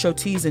cross your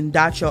T's and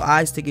dot your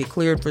I's to get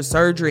cleared for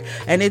surgery.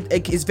 And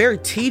it's very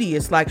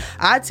tedious. Like,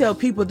 I tell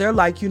people, they're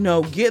like, you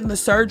know, getting the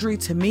surgery,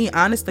 to me,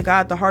 honest to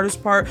God, the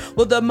hardest part,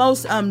 well, the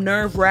most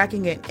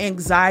nerve-wracking and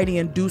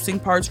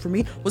anxiety-inducing parts for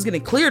me was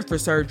getting cleared for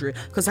surgery.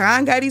 Because I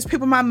ain't got these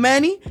people my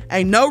money,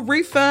 ain't no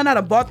refund. I'd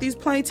have bought these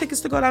plane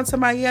tickets to go down to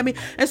Miami.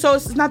 And so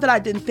it's not that I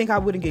didn't think I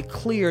wouldn't get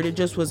cleared. It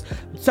just was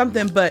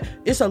something, but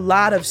it's a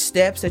lot of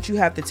steps that you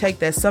have to take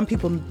that some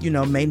people, you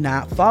know, may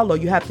not follow.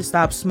 You have to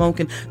stop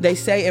smoking. They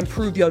say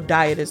improve your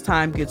diet as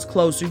time gets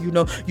closer. You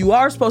know, you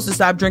are supposed to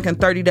stop drinking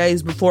 30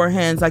 days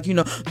beforehand. Like, you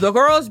know, the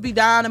girls be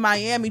down in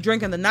Miami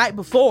drinking the night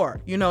before,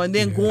 you know, and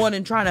then going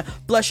and trying to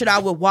flush it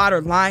out with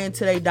water, lying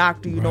to their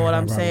doctor, you know what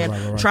I'm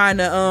saying? Trying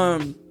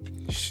to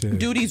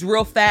do these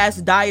real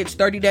fast diets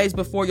 30 days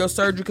before your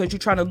surgery because you're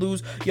trying to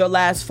lose your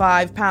last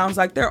 5 pounds.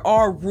 Like, there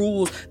are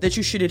rules that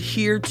you should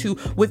adhere to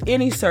with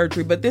any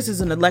surgery, but this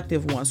is an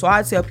elective one. So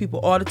I tell people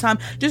all the time,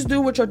 just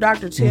do what your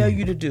doctor tell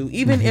you to do.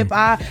 Even if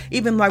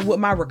even like with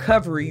my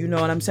recovery, you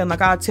know what I'm saying?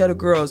 Like, I tell the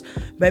girls,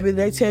 baby,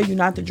 they tell you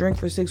not to drink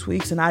for 6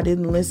 weeks and I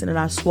didn't listen and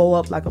I swole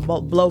up like a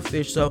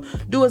blowfish. So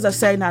do as I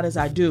say, not as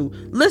I do.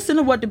 Listen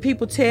to what the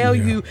people tell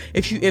you.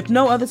 If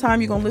no other time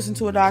you're going to listen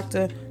to a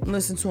doctor,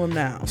 listen to him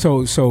now.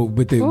 So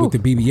with the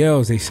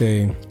BBLs, they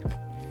say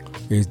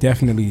is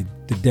definitely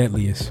the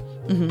deadliest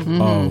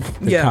of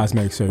the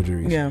cosmetic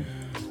surgeries. Yeah.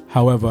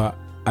 However,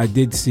 I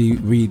did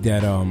read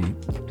that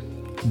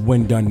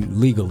when done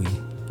legally,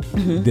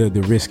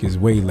 the risk is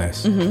way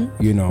less.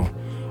 You know,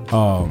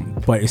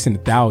 but it's in the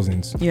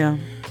thousands. Yeah.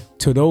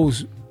 To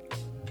those,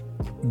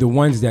 the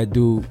ones that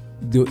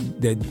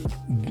that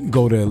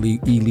go the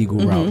illegal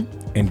route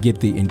and get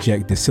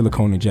the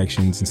silicone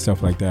injections and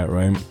stuff like that,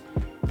 right?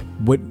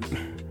 What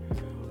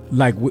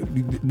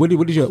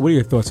are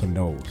your thoughts on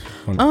those?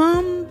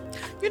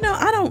 You know,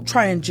 I don't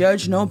try and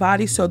judge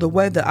nobody, so the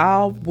way that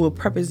I will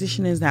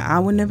preposition is that I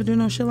would never do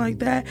no shit like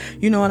that.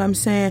 You know what I'm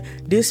saying?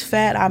 This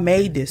fat, I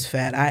made this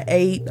fat. I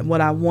ate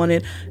what I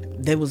wanted.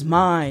 That was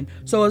mine.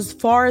 So as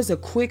far as a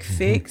quick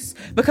fix,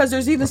 because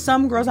there's even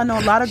some girls, I know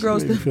a lot of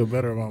girls that feel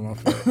better about my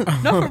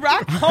fat. No,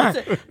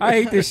 I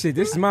hate this shit.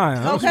 This is mine.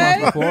 I'm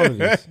responsible for all of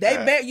this. They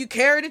bet you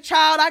carried a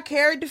child. I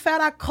carried the fat.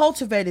 I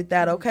cultivated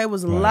that. Okay, it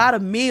was a lot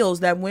of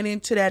meals that went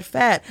into that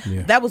fat.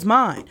 Yeah. That was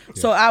mine. Yeah.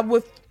 So I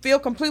would feel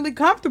completely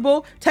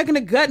comfortable taking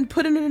the gut and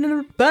putting it in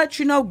the butt.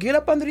 You know, get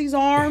up under these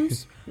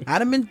arms.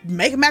 I'd have been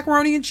making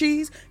macaroni and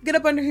cheese, get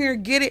up under here,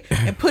 get it,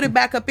 and put it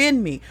back up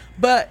in me.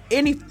 But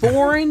anything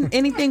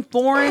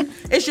foreign,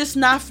 it's just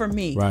not for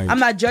me. Right. I'm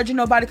not judging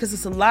nobody because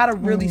it's a lot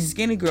of really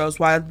skinny girls.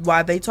 Why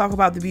they talk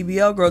about the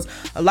BBL girls,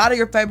 a lot of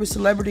your favorite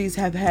celebrities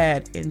have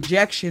had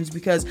injections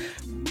because,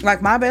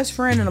 like my best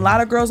friend and a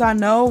lot of girls I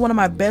know, one of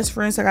my best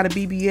friends, I got a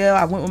BBL.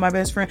 I went with my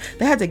best friend.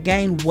 They had to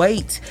gain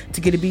weight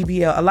to get a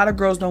BBL. A lot of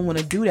girls don't want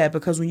to do that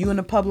because when you're in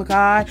the public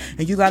eye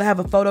and you got to have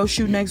a photo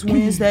shoot next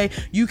Wednesday,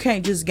 you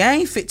can't just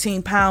gain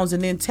 15 pounds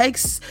and then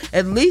takes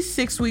at least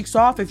 6 weeks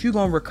off if you're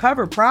going to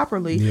recover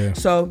properly. Yeah.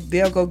 So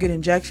they'll go get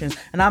injections.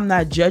 And I'm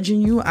not judging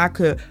you. I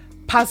could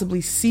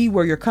possibly see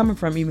where you're coming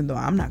from, even though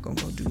I'm not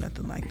gonna go do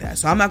nothing like that.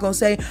 So I'm not gonna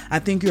say I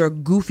think you're a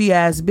goofy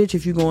ass bitch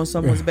if you go in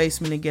someone's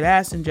basement and get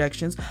ass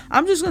injections.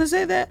 I'm just gonna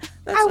say that's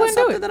not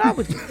something that I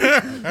would do.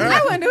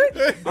 I wouldn't do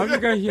it.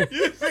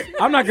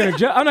 I'm not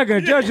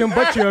gonna judge him,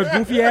 but you're a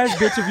goofy ass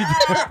bitch if you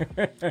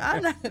do it.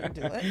 I'm not gonna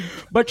do it.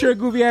 But you're a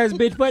goofy ass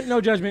bitch, but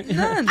no judgment.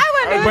 None.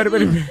 I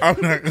wouldn't do it.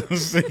 I'm not gonna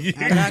say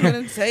it. I'm not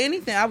gonna say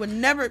anything. I would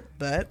never,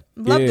 but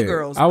love the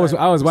girls. I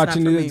was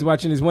watching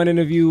this one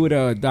interview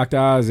with Dr.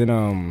 Oz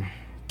and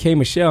K.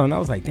 Michelle, and I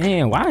was like,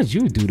 damn, why did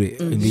you do the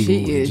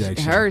illegal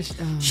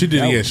injection? She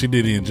did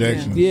the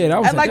injection. Yeah, that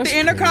was I like the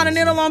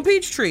Intercontinental on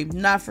Peachtree.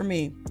 Not for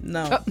me.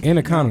 No.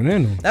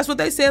 Intercontinental. That's what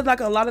they said.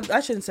 Like a lot of, I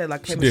shouldn't say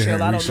like K. Michelle.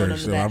 I don't know none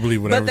of that. I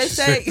believe whatever. But they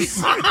say,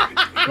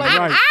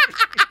 right.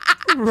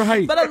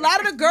 Right. But a lot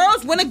of the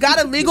girls went and got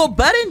illegal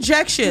butt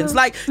injections.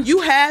 Like,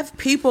 you have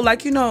people,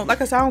 like, you know,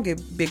 like I said, I don't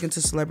get big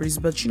into celebrities,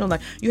 but, you know,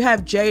 like, you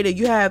have Jada,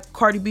 you have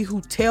Cardi B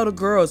who tell the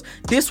girls,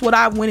 this what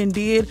I went and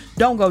did,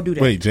 don't go do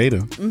that. Wait, Jada?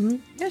 Mm-hmm.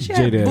 Yeah, she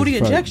had booty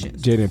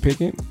injections. Jada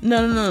Pinkett?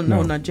 No,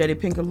 not Jada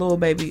Pinkett, little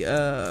baby.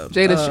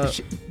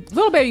 Jada,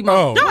 little baby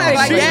mom. Oh,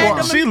 like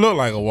that. she looked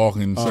like a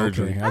walking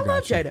surgery. I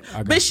love Jada,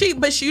 but she,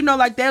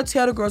 like they'll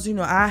tell the girls,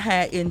 I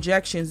had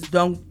injections.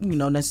 Don't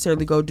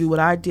necessarily go do what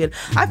I did.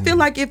 I feel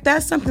like if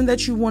that's something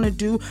that you want to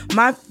do,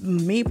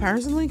 me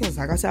personally, because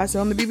like I said, I sit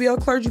on the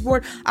BBL clergy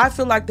board. I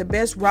feel like the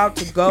best route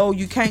to go,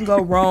 you can't go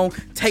wrong.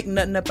 Take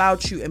nothing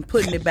about you and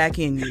putting it back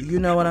in you. You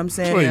know what I'm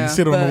saying? Wait, you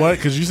sit on the what?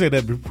 Because you said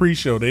that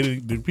pre-show,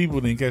 the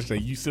people didn't catch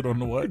that. You sit on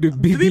the what? The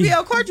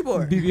BBL clergy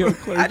board. BBL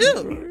clergy.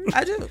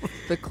 I do.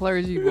 The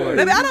clergy board.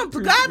 Baby,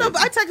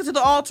 I take it to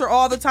the altar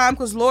all the time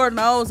because Lord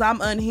knows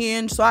I'm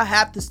unhinged, so I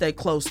have to stay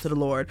close to the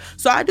Lord.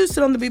 So I do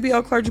sit on the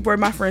BBL clergy board.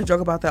 My friends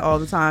joke about that all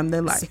the time.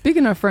 They're like,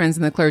 speaking of friends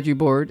in the clergy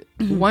board,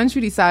 once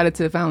you decided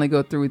to finally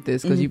go through with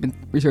this, because you've been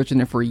researching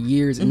it for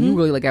years, and you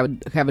really like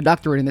have a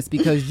doctorate in this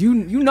because you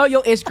know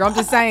your ish, girl. I'm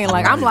just saying,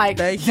 like I'm like,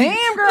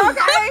 damn girl,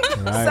 okay.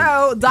 Right.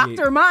 So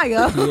Dr.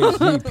 Maya,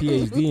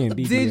 PhD in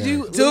BBL.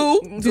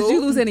 Did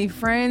you lose any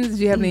friends? Did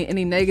you have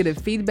any negative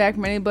feedback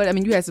from anybody? I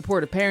mean, you had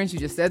supportive parents. You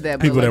just said that.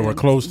 People that were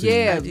close to you.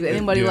 Yeah. Did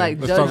anybody judge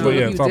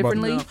you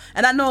differently? No.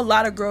 And I know a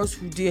lot of girls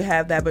who did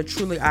have that, but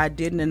truly I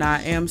didn't, and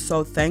I am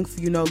so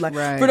thankful.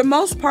 For the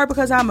most part,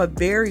 because I'm a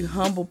very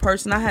humble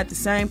person. I had the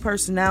same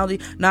personality.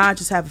 Now I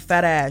just have a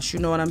fat ass. You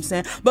know what I'm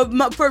saying?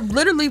 But for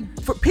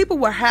people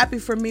were happy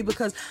for me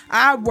because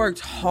I worked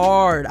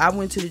hard. I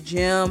went to the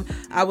gym.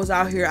 I was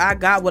out here. I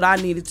got what I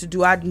needed to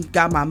do. I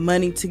got my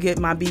money to get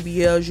my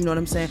BBLs. You know what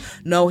I'm saying?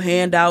 No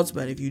handouts.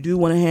 But if you do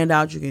want a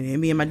handout, you can hit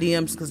me in my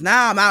DMs because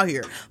now I'm out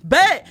here.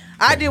 But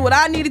I did what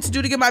I needed to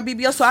do to get my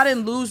BBL, so I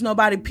didn't lose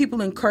nobody.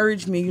 People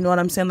encouraged me. You know what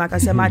I'm saying? Like I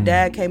said, my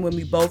dad came with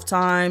me both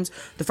times.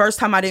 The first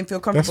time I didn't feel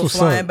comfortable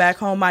flying back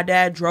home, my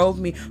dad drove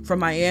me from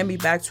Miami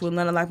back to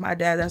Atlanta. Like my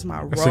dad, that's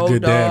my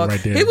road dog. Right,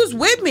 he was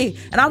with me,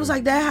 and I was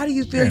like, Dad, how do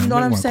you feel? You know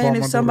what I'm saying?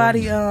 If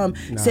somebody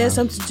said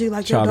something to you,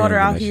 like your daughter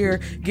out here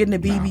getting a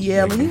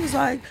BBL, and he was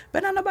like,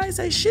 but not nobody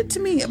say shit to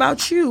me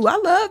about you. I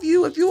love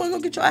you. If you want to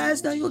go get your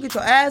ass done, you go get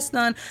your ass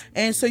done.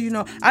 And so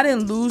I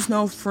didn't lose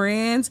no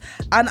friends,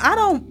 and I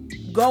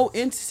don't go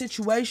into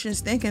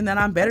situations thinking that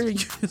I'm better than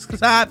you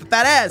because I have a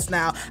fat ass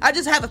now. I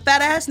just have a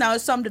fat ass now.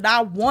 It's something that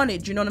I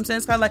wanted. You know what I'm saying?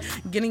 It's kind of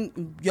like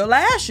getting your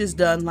lashes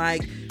done.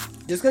 Like,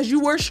 just because you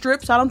wear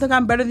strips, I don't think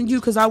I'm better than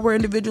you because I wear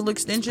individual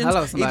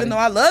extensions. Even though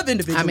I love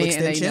individual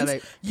extensions.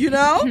 But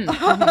I'm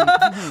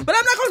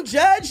not going to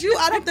judge you.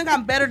 I don't think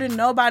I'm better than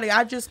nobody.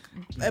 I just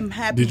am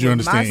happy. Did you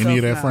understand any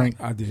of that, now. Frank?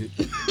 I did.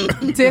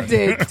 Tiff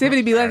did.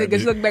 Tiffany be laughing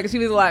because she looked back and she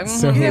was like,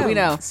 yeah, we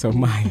know. So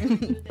Maya,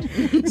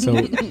 so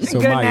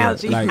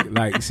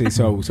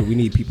we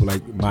need people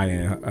like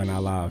Maya in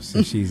our lives.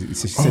 So she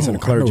sits in the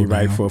clergy,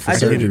 right, for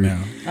surgery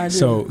now.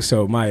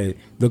 So Maya,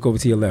 look over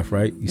to your left,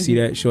 right? You see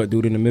that short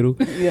dude in the middle?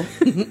 Yeah.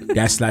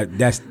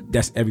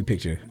 That's every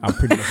picture. I'm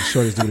pretty much the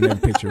shortest dude in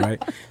every picture,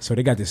 right? So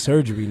they got the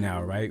surgery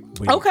now, right?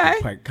 Where you kind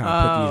of put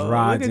these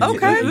rods in your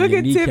kneecap. Look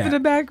at Tiff in the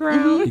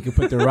background. You can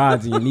put the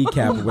rods in your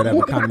kneecap or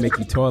whatever, kind of make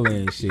you taller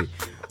and shit.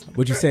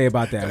 What you say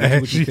about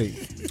that? What you think?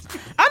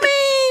 I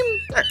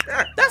mean,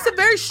 that's a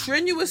very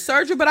strenuous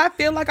surgery, but I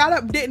feel like I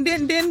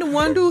didn't the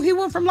one dude, he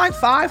went from like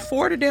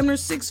 5'4" to damn near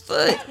 6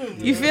 foot.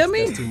 You feel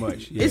me? That's too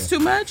much. Yeah. It's too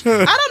much.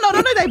 I don't know.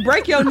 Don't they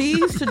break your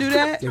knees to do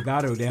that? They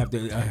got to. They have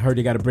to. I heard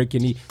they got to break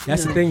your knee.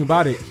 That's the thing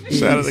about it.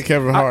 Shout out to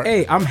Kevin Hart.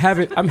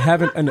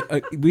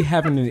 We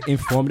having an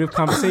informative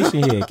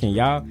conversation here. Can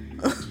y'all?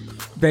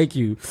 Thank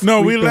you.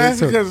 No, we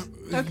laughed because.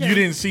 Okay. You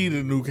didn't see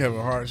the new Kevin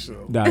Hart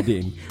show. No, I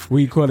didn't.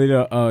 We call it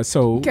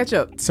catch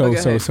up.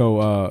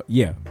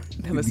 Yeah.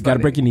 You got to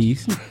break your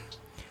knees.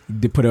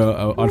 They put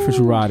a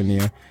artificial rod in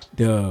there.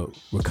 The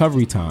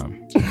recovery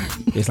time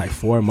is like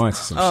 4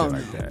 months or some shit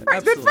like that.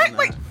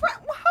 Wait,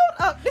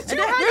 hold up. Did you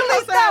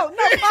really know?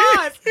 No,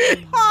 pause.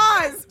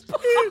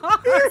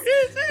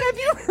 Have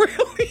you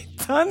really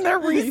done the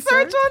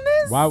research on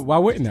this? Why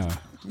wouldn't I?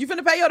 You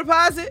finna pay your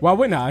deposit? Why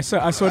wouldn't I? I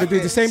saw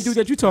the same dude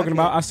that you talking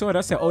about. I saw it.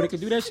 I said, they can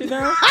do that shit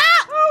now?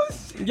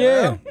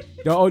 Yeah.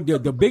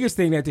 The biggest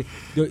thing that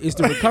is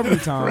the recovery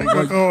time.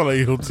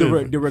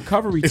 The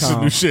recovery time. It's a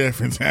new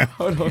chef in town.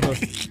 Hold on.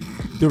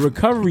 The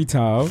recovery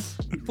time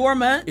 4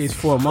 months is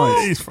 4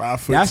 months. He's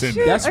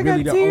 5'10". That's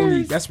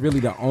really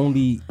the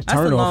only that's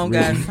turn a off. Long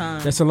ass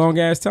time. That's a long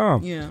ass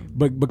time. Yeah.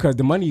 But because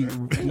the money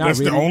that's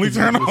really, the only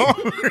turn off.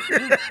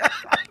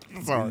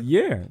 Sorry.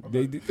 Yeah.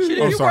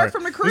 You work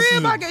from the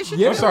crib, I guess you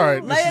do. I'm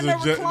sorry. Lay in the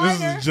recliner.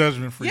 This is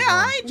judgment free. Yeah,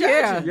 I ain't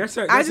judging. Yes,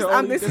 sir.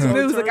 This is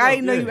news. Like I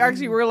didn't know you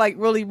actually were like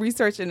really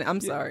researching.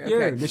 I'm sorry. Yeah.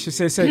 Okay. This should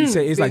say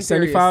it's like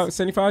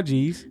 75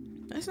 G's.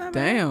 That's not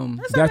damn.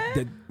 Bad. That's not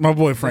bad. My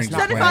boy Frank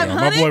just playing.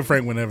 My boy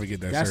Frank would never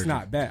get that That's surgery.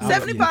 not bad.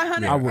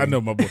 7,500. I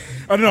know my boy.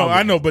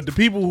 I know, but the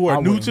people who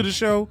are new to the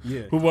show,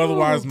 who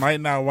otherwise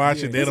might not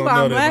watch it, they don't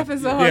know that.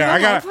 Yeah,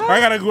 I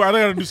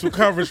gotta do some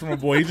coverage for my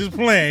boy. He's just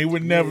playing. He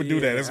would never do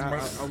that.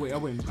 I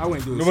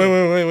wouldn't do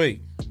it.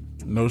 Wait.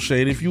 No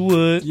shade if you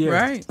would. Yeah.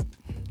 Right.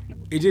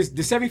 It just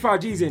the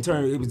 75 G's in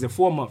turn. It was the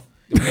 4 month.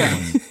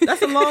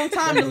 That's a long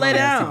time to lay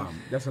down.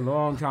 That's a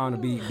long time to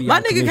be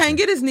my nigga can't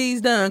get his knees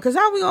done because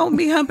how we gonna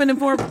be humping him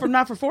for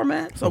 4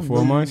 months? For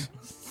 4 months.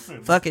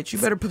 fuck it, you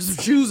better put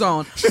some shoes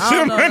on.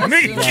 I don't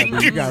know.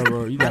 You gotta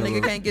roll. That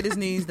nigga can't get his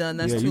knees done.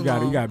 That's too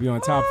long. You gotta be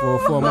on top for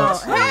 4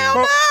 months. Hell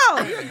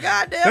no! You're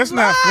goddamn That's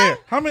lying. not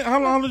fair.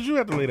 How long did you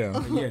have to lay down?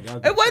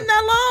 It wasn't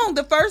that long.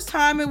 The first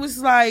time it was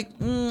like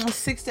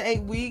 6 to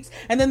 8 weeks,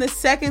 and then the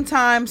second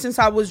time, since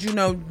I was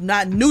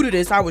not new to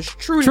this, I was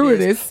true to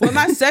this. Well,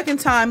 my second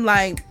time,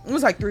 like it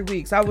was like 3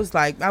 weeks. I was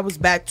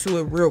back to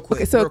it real quick.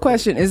 Okay, so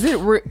question: Is it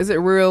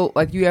real?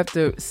 Like you have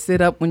to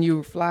sit up when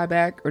you fly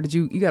back, or did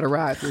you got to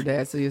ride for your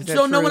dad? So is that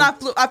true? No, when I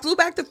flew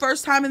back the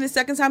first time, and the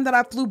second time that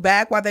I flew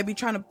back, while they be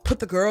trying to put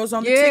the girls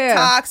on the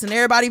TikToks and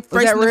everybody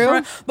facing the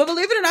front. But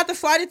believe it or not, the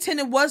flight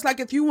attendant was like,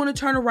 if you want to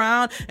turn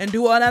around and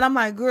do all that, I'm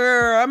like,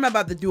 girl, I'm not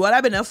about to do it.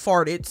 I've been there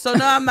farted, so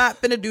no, I'm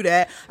not finna do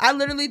that.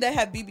 They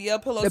had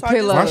BBL pillows. The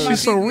pillows. Why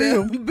she's so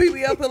real?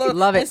 BBL pillows.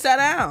 Love it. And sat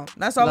down.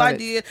 That's all I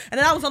did. And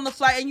then I was on the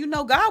flight,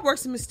 and God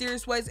works in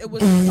mysterious ways. It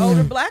was an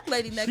older black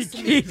lady next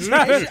to me.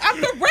 I'm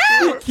for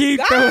real.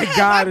 Keep throwing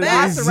God in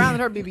I this.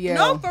 surrounded her BBL.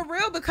 No, for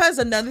real, because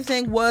another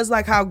thing was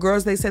like how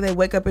girls, they say they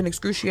wake up in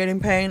excruciating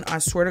pain. I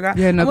swear to God.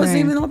 Yeah, no I wasn't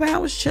pain. even no pain. I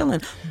was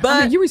chilling. But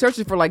I mean, you researched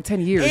it for like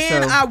 10 years.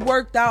 and so. I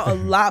worked out a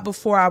lot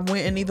before I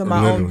went, and even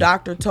my own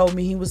doctor told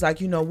me, he was like,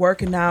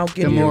 working out,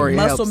 getting more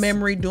muscle helps.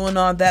 memory, doing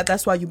all that.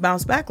 That's why you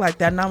bounce back like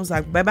that. And I was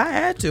like, baby, I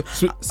had to.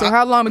 So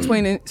how long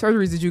between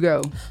surgeries did you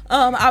go?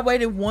 I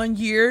waited 1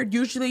 year.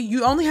 Usually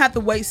you only have to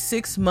wait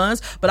 6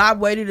 months, but I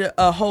waited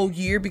a whole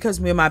year because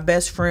me and my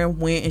best friend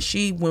went,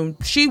 and when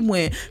she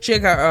went, she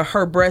got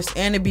her breast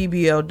and a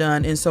BBL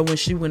done. And so when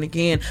she went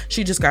again,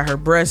 she just got her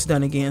breast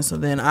done again. So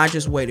then I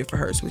just waited for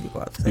her so we could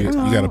go out the same You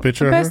time. got a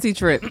picture of her? Bestie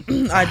trip.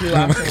 I do.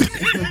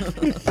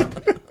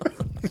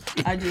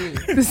 I do.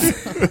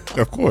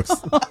 Of course.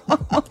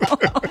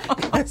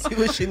 I see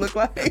what she looked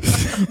like.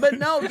 But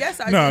no, yes,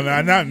 I do.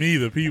 No, not me.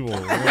 The people.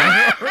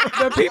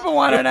 The people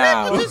want to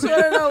know. Just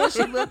want to know what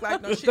she looked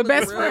like. No, she The looked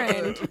best real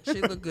friend. good.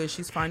 She looked good.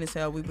 She's fine as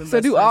hell. We've been So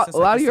best do friends a since,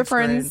 lot like, of your the sixth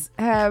grade. friends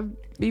have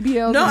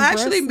BBLs? No, and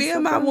actually, breasts me and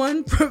and my stuff?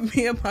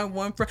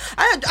 one friend.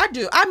 I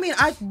do. I mean,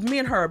 me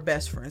and her are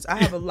best friends. I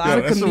have a lot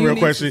of That's a real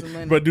communities.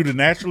 question. But do the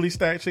naturally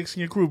stacked chicks in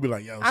your crew be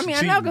like, yo? I mean,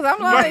 I know, because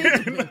I'm like,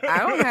 I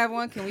don't have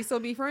one. Can we still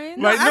be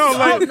friends? Like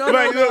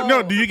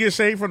No. Do you get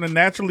shade from the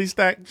naturally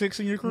stacked chicks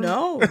in your crew?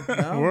 No.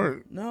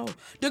 Word. No.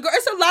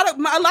 It's a lot of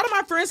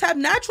my friends have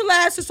natural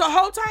asses the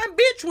whole time,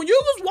 bitch. When you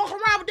was walking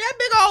around with that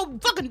big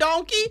old fucking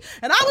donkey,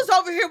 and I was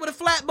over here with a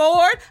flat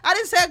board, I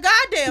didn't say a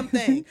goddamn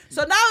thing.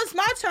 So now it's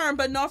my turn.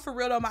 But no, for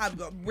real though,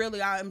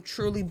 I am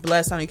truly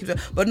blessed. I don't keep saying,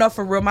 but no,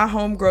 for real, my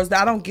homegirls,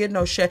 I don't get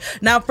no shit.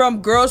 Now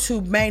from girls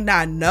who may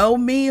not know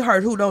me, or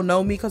who don't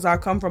know me, because I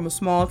come from a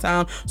small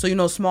town,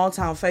 so small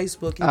town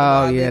Facebook.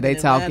 They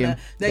talking.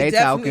 They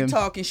definitely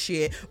talking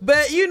shit.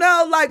 But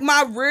like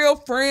my real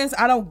friends,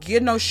 I don't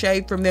get no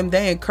shade from them.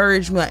 They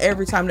encourage me like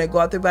every time they go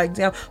out there, like,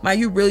 damn, man,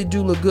 you really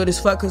do look good as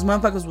fuck. Because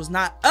motherfuckers was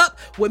not up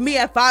with me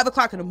at 5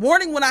 o'clock in the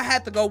morning when I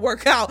had to go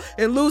work out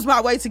and lose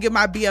my weight to get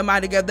my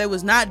BMI together. They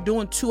was not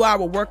doing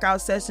 2-hour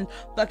workout sessions,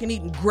 fucking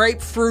eating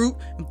grapefruit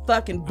and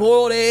fucking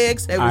boiled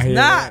eggs. They was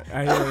not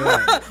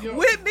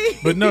with me.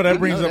 But no, that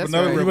brings up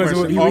another real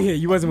question.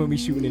 You wasn't with me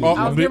shooting it.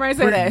 I was getting ready to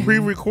say that.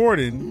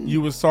 Pre-recording,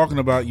 you was talking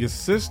about your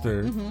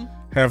sister.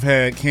 Have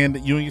had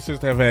candid. You and your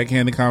sister have had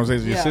candid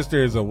conversations. Your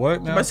sister is a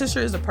what now? My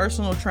sister is a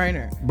personal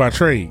trainer By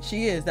trade.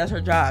 She is. That's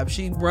her job.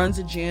 She runs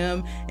a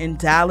gym in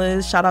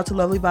Dallas. Shout out to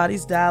Lovely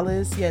Bodies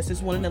Dallas. Yes,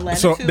 it's one in Atlanta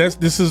So too.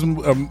 this is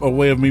a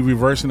way of me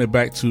reversing it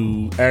back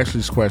to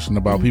Ashley's question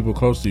about people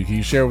close to you. Can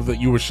you share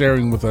you were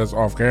sharing with us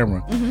off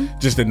camera,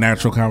 just a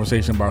natural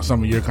conversation about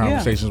some of your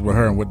conversations with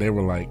her and what they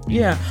were like.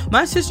 Yeah,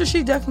 my sister,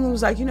 she definitely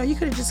was like, you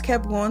could have just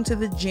kept going to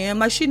the gym.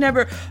 Like, she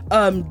never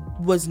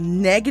was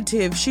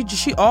negative.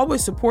 She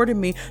always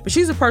supported me, but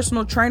she's a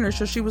personal trainer,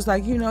 so she was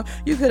like, you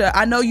could have,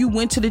 I know you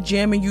went to the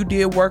gym and you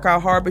did work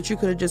out hard, but you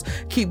could have just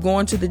keep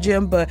going to the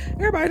gym. But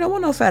everybody don't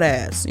want no fat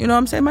ass. You know what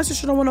I'm saying? My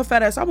sister don't want no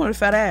fat ass. I wanted a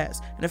fat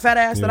ass, and the fat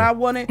ass that I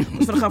wanted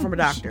was gonna come from a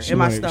doctor in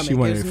my stomach. She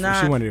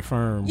wanted it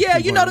firm. Yeah,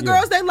 the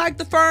girls, they like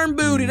the firm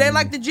booty. They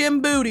like the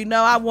gym booty.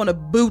 No, I want a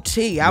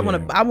booty. I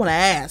want an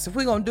ass. If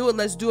we're gonna do it,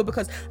 let's do it,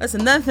 because that's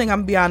another thing. I'm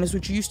gonna be honest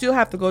with you. You still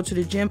have to go to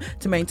the gym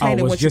to maintain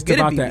it. Once you get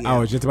a BBL. I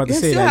was just about to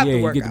say that. Yeah,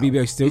 you get the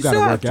BBL, you still gotta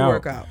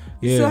work out.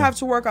 You still have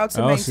to work out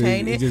to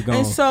maintain it.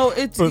 And so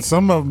it's. But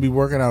some of them be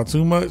working out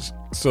too much,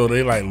 so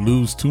they like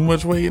lose too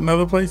much weight in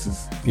other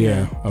places.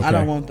 Yeah, okay. I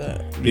don't want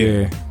that.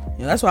 Yeah.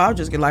 Yeah, that's why I'll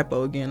just get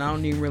lipo again. I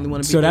don't even really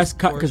want to be. So that's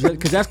because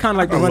that's kind of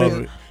like the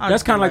running.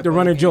 That's kind of like the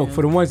running joke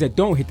for the ones that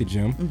don't hit the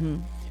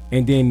gym,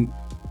 and then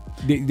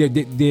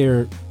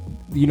they're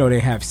they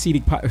have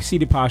seated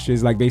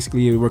postures. Like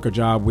basically, they work a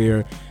job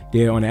where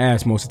they're on the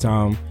ass most of the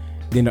time.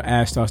 then the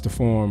ass starts to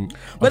form.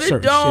 But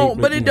it don't.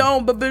 But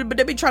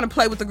they be trying to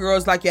play with the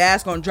girls like your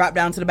ass gonna drop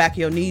down to the back of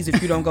your knees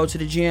if you don't go to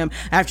the gym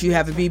after you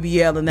have a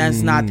BBL, and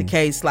that's not the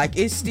case. Like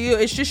it's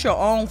just your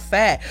own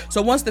fat.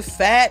 So once the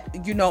fat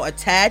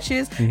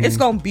attaches, it's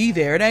gonna be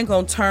there. It ain't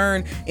gonna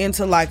turn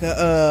into like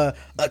a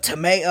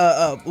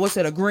tomato. What's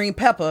it? A green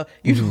pepper.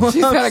 You know what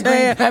I'm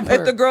saying?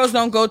 If the girls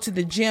don't go to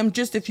the gym,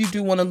 just if you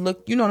do want to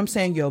look, you know what I'm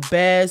saying, your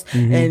best,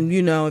 and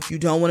if you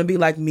don't want to be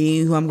like me,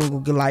 who I'm gonna go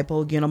get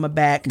lipo again on my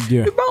back,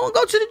 you probably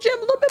go to the gym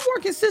a little bit more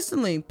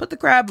consistely. Put the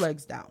crab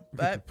legs down.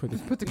 But put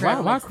the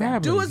crab legs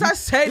down. Do as I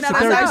say, not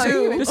as I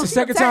do. This is the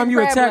second time you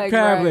attack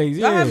crab legs.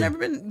 Y'all have never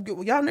been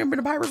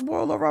to Pirates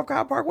Boil over off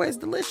Cobb Parkway? It's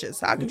delicious.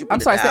 How could you put I'm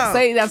sorry, it down?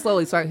 say that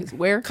slowly. Sorry,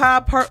 where?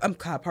 Cobb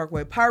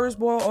Parkway. Pirates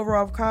Boil over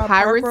off Cobb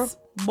Pirates? Parkway.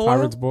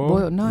 Pirates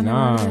Boil? No,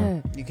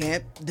 Nah. You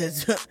can't.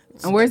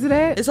 And where's it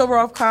at? It's over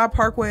off Cobb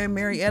Parkway in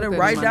Marietta.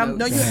 Right down.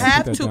 No, you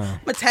have to. I'm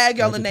gonna tag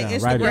y'all in their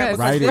Instagram.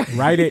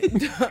 Write it.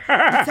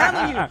 I'm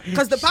telling you,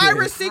 because the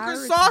Pirates secret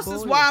sauce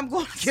is why I'm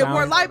going to get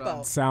more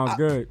lipo. Sounds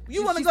good.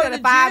 You want to go to the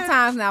gym 5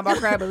 times now about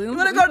crab legs. You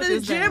want to go to the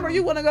gym, or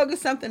you want to go get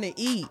something to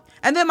eat?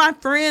 And then my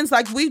friends,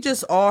 like, we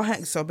just all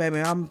hang. So baby,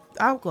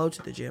 I'll go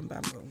to the gym, but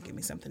I'm gonna give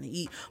me something to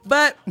eat.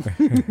 But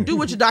do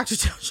what your doctor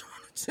tells you.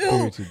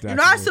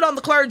 I sit on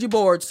the clergy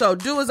board, so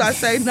do as I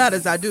say, not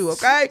as I do.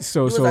 Okay,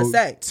 do as I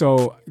say.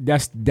 So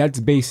that's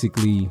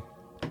basically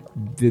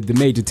the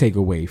major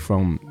takeaway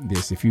from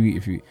this. If you're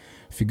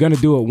gonna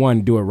do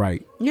it, do it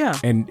right. Yeah.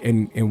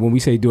 And when we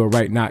say do it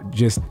right, not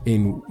just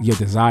in your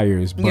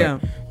desires,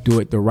 but do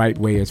it the right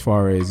way as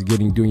far as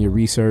doing your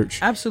research.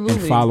 Absolutely.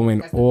 And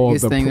following all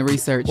the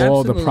research.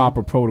 All the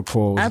proper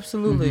protocols.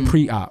 Absolutely.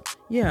 Pre-op.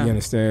 Yeah. You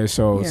understand?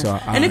 So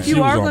and if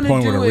you are going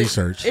to do it,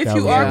 research. if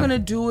you are going to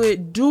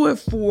do it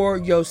for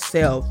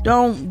yourself.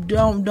 Don't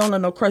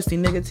let no crusty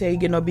nigga tell you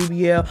get no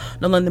BBL.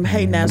 Don't let them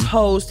hating ass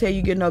hoes tell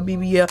you get no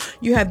BBL.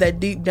 You have that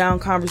deep down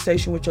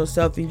conversation with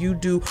yourself, and you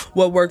do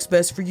what works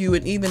best for you.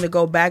 And even to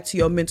go back to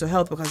your mental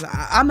health, because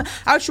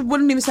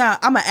wouldn't even say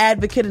I'm an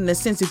advocate in the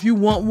sense, if you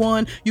want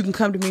one, you can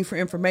come to me for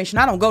information.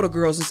 I don't go to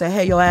girls and say,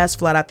 hey, your ass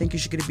flat, I think you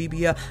should get a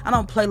BBL. I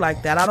don't play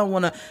like that. I don't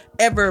want to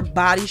ever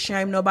body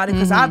shame nobody,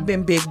 because I've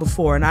been big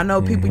before, and I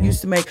know people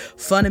used to make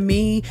fun of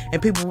me,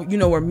 and people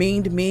were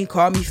mean to me,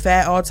 call me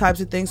fat, all types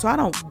of things. So I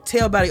don't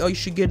tell anybody, oh, you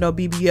should get no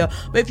BBL.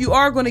 But if you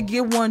are going to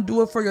get one,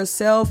 do it for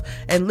yourself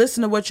and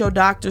listen to what your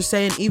doctor's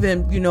saying.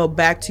 Even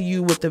back to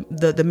you with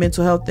the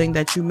mental health thing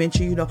that you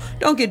mentioned,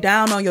 don't get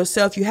down on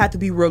yourself. You have to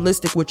be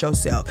realistic with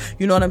yourself.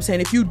 You know what I'm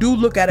saying? If you do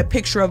look at a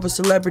picture of a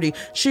celebrity,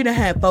 she done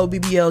had 4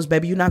 BBLs,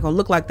 baby, you're not gonna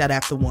look like that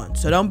after one.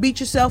 So don't beat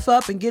yourself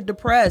up and get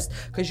depressed,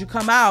 because you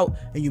come out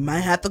and you might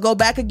have to go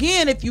back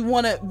again if you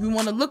want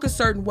to look a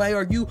certain way,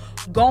 or you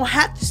gonna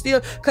have to still,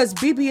 because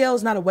BBL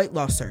is not a weight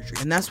loss surgery.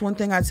 And that's one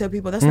thing I tell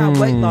people, that's not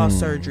weight loss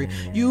surgery.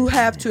 You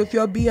have to, if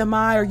your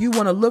BMI or you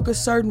want to look a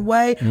certain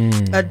way,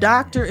 a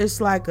doctor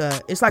is like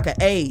an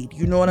aide.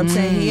 You know what I'm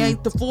saying? He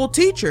ain't the full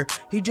teacher.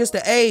 He just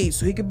an aide,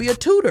 so he could be a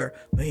tutor,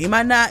 but he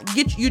might not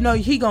get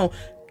he gonna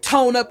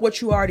tone up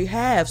what you already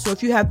have. So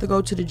if you have to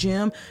go to the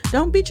gym,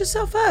 don't beat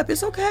yourself up.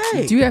 It's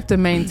okay. Do you have to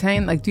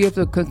maintain, do you have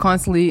to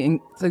constantly,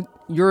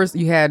 yours,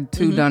 you had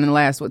 2 done in the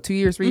last 2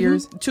 years, 3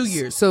 years? 2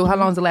 years. So how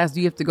long does it last?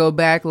 Do you have to go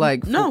back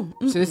no?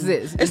 So this is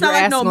it. It's not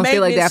like no maintenance. Stay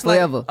like that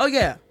forever. Oh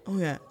yeah.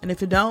 And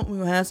if it don't, we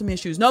will have some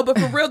issues. No, but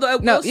for real though,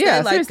 it will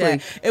stay like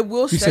that. It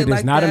will stay like that. You said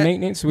there's not a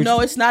maintenance? No,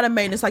 it's not a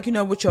maintenance. Like,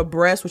 with your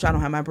breasts, which I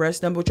don't have my breasts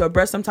done, but with your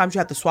breasts, sometimes you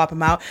have to swap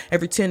them out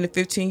every 10 to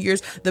 15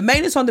 years. The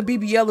maintenance on the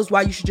BBL is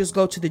why you should just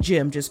go to the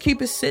gym. Just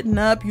keep it sitting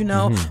up,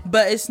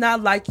 but it's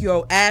not like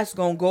your ass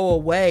gonna go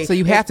away. So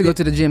you have to go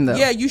to the gym though.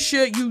 Yeah, you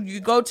should. You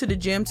go to the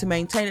gym to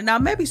maintain it. Now,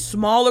 maybe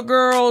smaller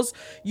girls,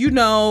 you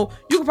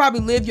can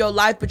probably live your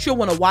life, but you'll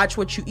want to watch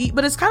what you eat.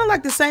 But it's kind of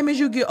like the same as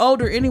you get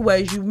older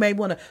anyways. You may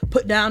want to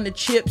put down the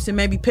chips and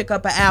maybe pick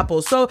up an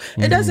apple. So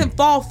it doesn't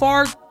fall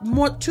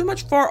too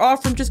much far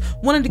off from just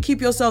wanting to keep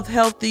yourself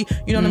healthy,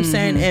 you know what I'm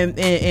saying,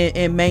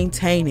 and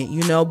maintain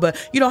it,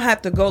 but you don't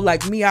have to go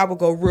like me. I would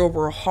go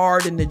real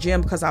hard in the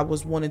gym because I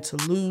was wanting to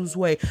lose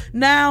weight.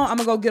 Now I'm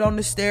gonna go get on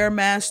the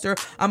Stairmaster.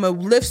 I'm gonna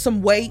lift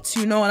some weights,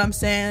 you know what I'm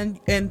saying,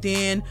 and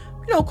then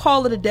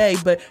call it a day.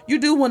 But you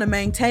do want to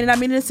maintain it. I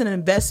mean, it's an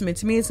investment.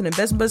 To me, it's an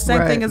investment. But the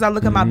same thing as I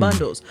look at my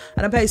bundles.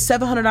 I done paid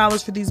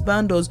 $700 for these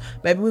bundles.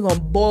 Baby, we're going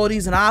to boil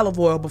these in olive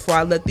oil before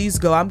I let these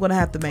go. I'm going to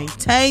have to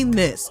maintain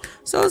this.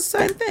 So it's the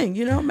same thing,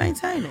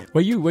 maintain it.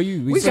 We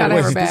gotta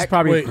have her back.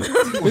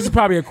 This is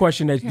probably a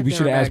question that we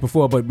should have asked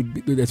before, but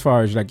as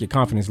far as like your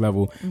confidence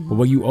level, but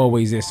were you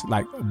always this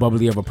like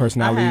bubbly of a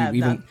personality,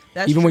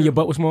 even when your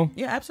butt was small?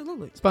 Yeah,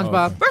 absolutely.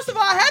 SpongeBob. First of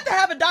all, I had to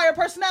have a dire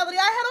personality.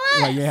 I had no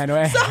ass. Right, you had no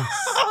ass. So,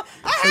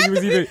 I he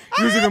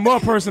was even more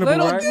personable,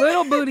 right?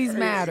 Little booties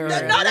matter.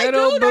 No, they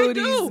little do.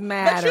 booties But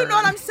matter. you know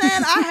what I'm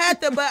saying? I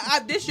had to,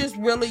 but this just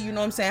really, you know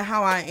what I'm saying,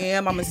 how I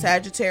am. I'm a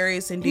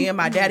Sagittarius, and then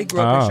my daddy grew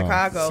up in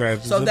Chicago.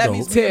 Sagittarius So that adult.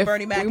 means me and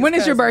Bernie Mac. When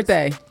is your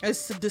birthday?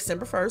 It's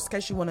December 1st, in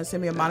case you want to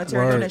send me a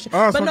monetary Word. donation.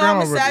 Oh, it's But my no,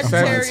 I'm a grandma birthday.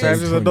 Sagittarius.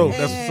 Sagittarius adult.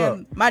 That's what's up.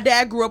 And my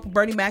dad grew up with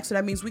Bernie Mac, so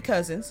that means we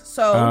cousins.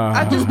 So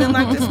I've just been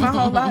like this my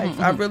whole life.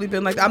 I've really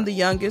been like, I'm the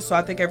youngest, so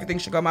I think everything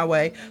should go my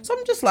way. So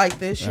I'm just like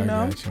this, you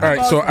know. got you. All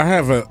right, so I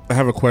have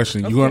a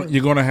question. course.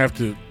 You're gonna have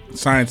to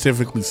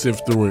scientifically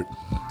sift through it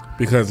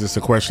because it's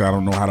a question I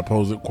don't know how to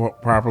pose it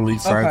properly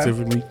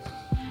scientifically.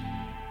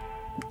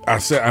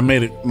 I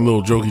made a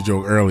little jokey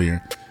joke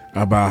earlier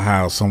about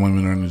how some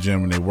women are in the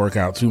gym and they work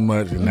out too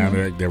much, and now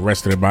the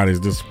rest of their body is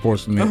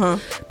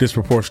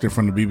disproportionate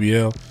from the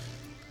BBL.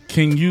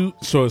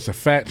 So it's a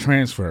fat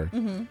transfer.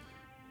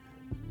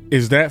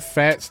 Is that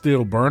fat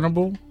still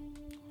burnable?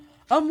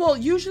 Well,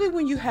 usually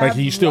when you have Like,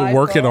 can you still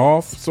work it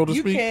off, so to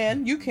speak?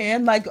 You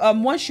can. Like,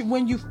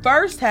 when you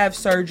first have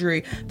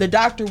surgery, the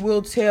doctor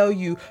will tell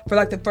you for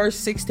like the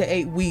first 6 to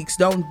 8 weeks,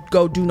 don't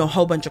go do no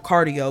whole bunch of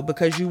cardio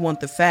because you want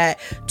the fat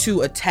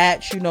to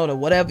attach, to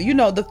whatever. You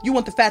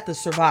want the fat to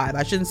survive.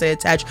 I shouldn't say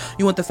attach.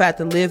 You want the fat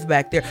to live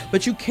back there,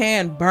 but you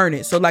can burn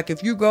it. So like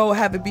if you go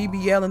have a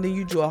BBL and then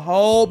you do a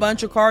whole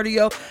bunch of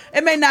cardio,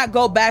 it may not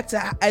go back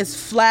to as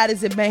flat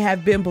as it may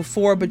have been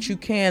before, but you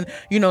can,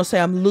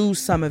 say lose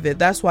some of it.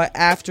 That's why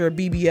after a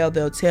BBL,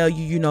 they'll tell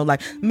you,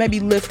 like maybe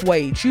lift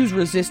weights, use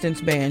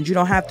resistance bands. You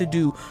don't have to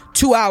do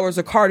 2 hours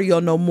of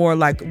cardio no more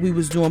like we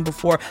was doing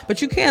before,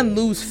 but you can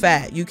lose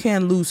fat. You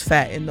can lose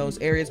fat in those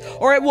areas,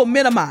 or it will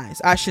minimize,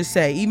 I should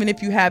say. Even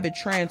if you have it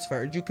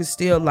transferred, you can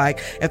still,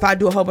 like, if I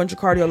do a whole bunch of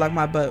cardio like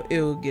my butt,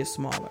 it will get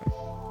smaller.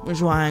 Which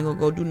is why I ain't gonna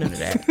go do none of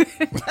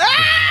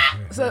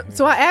that.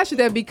 So I asked you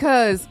that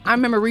because I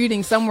remember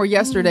reading somewhere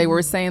yesterday where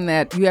it's saying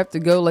that you have to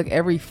go like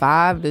every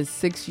 5 to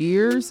 6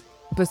 years.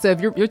 But so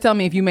if you're telling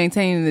me if you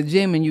maintain in the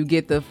gym and you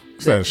get the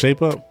Is that a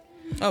shape up?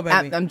 Oh,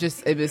 baby. I'm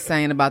just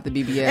saying about the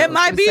BBL. It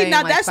might be.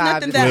 Now, like that's 5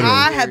 nothing to that 6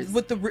 I years.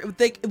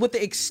 have with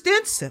the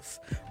extensive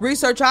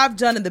research I've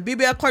done in the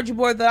BBL clergy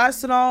board that I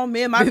sit on.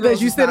 Me and my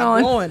girls you is sit not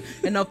on. going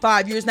in no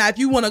 5 years. Now, if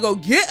you want to go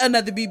get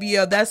another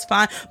BBL, that's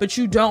fine, but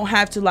you don't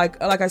have to, like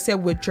I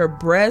said, with your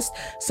breast.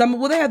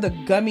 They have the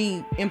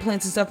gummy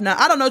implants and stuff. Now,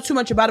 I don't know too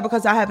much about it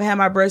because I haven't had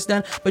my breast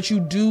done, but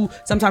you do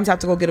sometimes have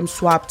to go get them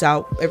swapped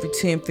out every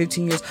 10,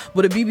 15 years.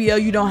 With a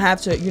BBL, you don't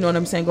have to, you know what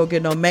I'm saying, go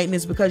get no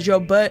maintenance because your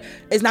butt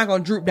is not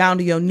going to droop down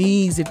to your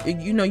knees if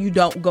you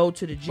don't go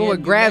to the gym. But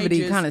with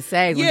gravity kind of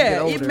sags when you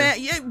get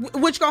older.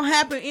 Which gonna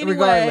happen anyway.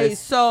 Regardless.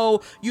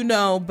 So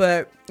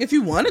but if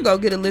you want to go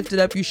get it lifted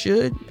up, you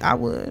should. I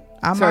would.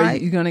 I So might. are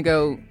you gonna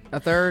go a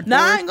third? No, I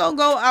fourth? ain't gonna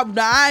go.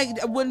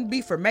 I wouldn't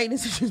be for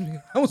maintenance.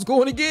 I was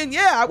going again.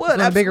 Yeah, I would.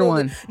 It's a bigger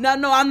one. No,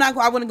 I'm not.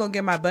 I wouldn't go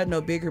get my butt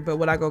no bigger. But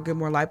would I go get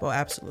more lipo?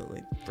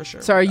 Absolutely, for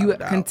sure. So are you without a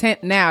doubt.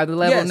 content now? The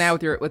level Yes. now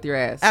with your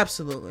ass?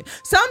 Absolutely.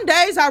 Some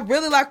days I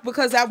really like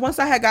because once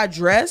I had got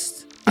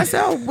dressed. I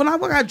said, when I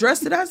got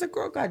dressed today, I said,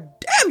 girl, God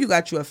damn, you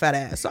got you a fat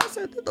ass. So I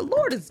said,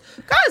 God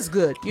is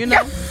good,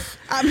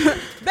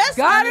 Best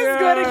God money- is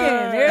good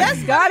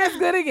again. God is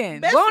good again.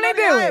 Best Won't he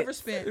money do I it? ever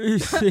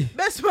spent.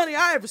 Best money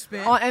I ever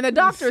spent. And the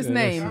doctor's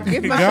name.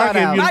 Give him a God shout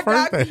gave you the out.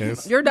 first doctor-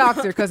 ass. Your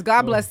doctor, because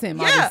God bless him,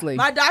 obviously.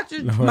 My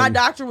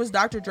doctor was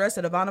Dr. Dress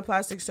at Havana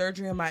Plastic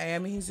Surgery in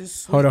Miami. He's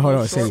just Hold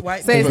on. short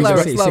white Say it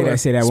man. slower.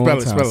 Say that Spell one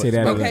it, time. spell it, Say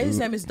that. spell Okay, his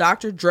name is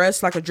Dr.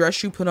 Dress, like a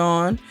dress you put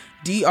on.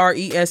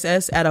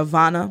 DRESS at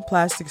Havana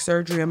Plastic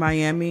Surgery in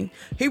Miami.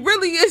 He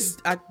really is.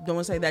 I don't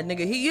want to say that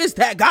nigga. He is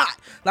that guy.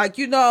 Like,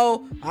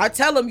 I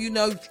tell him,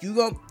 if you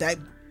go that.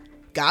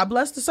 God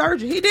bless the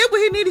surgeon. He did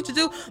what he needed to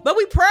do, but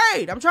we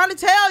prayed. I'm trying to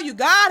tell you,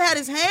 God had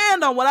his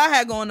hand on what I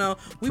had going on.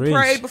 We Preach.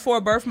 prayed before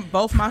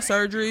both my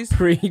surgeries.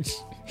 Preach.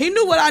 He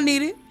knew what I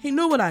needed.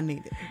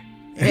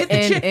 Hit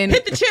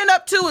the chin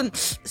up too and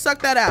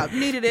suck that out.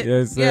 Needed it.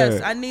 Yes, sir.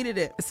 Yes, I needed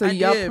it. So I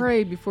y'all did.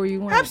 prayed before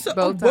you went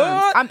Absolutely.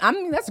 both times. I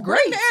mean, that's great.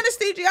 Bring the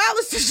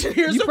anesthesiologist in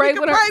here You so we prayed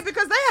can with her? pray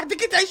because they had to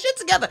get their shit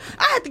together.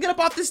 I had to get up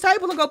off this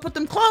table and go put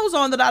them clothes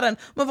on that I done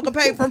motherfucker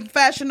paid from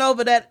Fashion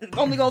Nova that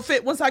only gonna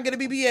fit once I get a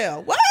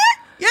BBL. What?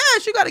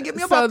 Yes, you got to get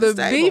me up So off the this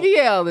table.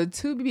 BBL, the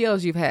 2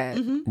 BBLs you've had,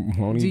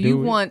 Won't do he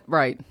you it? want,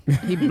 right,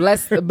 he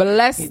blessed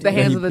the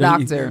hands of the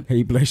doctor.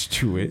 He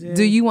blessed you it.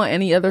 Do you want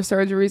any other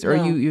surgeries or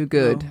No, you're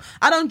good? no.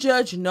 I don't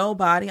judge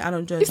nobody. I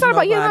don't judge It's not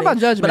about- nobody. yeah, it's not about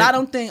judgment. But I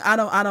don't think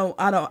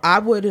I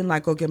wouldn't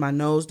like go get my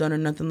nose done or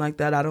nothing like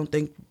that. I don't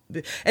think.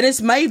 And it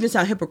may even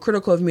sound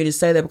hypocritical of me to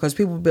say that because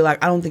people would be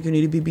like, I don't think you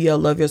need a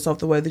BBL. Love yourself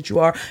the way that you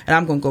are. And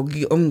I'm gonna go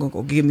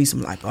give me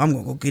some lipo. I'm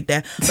gonna go get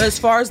that. But as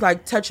far as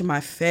like touching my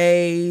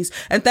face,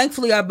 and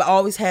thankfully I've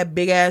always had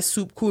big ass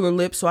soup cooler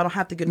lips, so I don't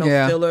have to get no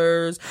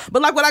fillers.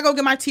 But like, would I go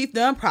get my teeth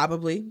done?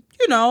 Probably.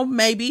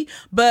 Maybe.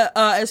 But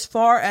as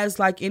far as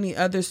like any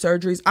other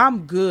surgeries,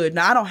 I'm good.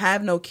 Now I don't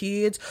have no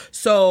kids,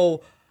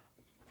 so.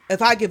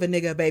 If I give a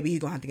nigga a baby, he's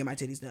gonna have to get my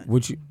titties done.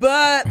 Would you?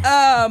 But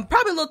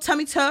probably a little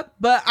tummy tuck.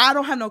 But I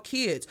don't have no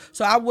kids,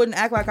 so I wouldn't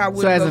act like I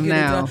wouldn't as go of get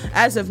now. it done.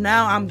 As of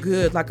now, I'm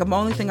good. Like the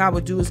only thing I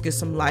would do is get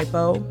some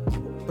lipo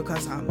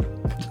because I'm,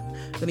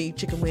 gonna eat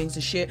chicken wings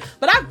and shit.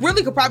 But I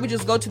really could probably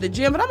just go to the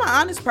gym. But I'm an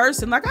honest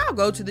person. Like, I'll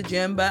go to the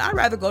gym, but I'd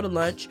rather go to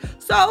lunch.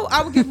 So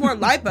I would get more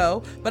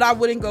lipo, but I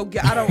wouldn't go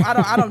get.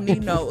 I don't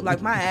need no.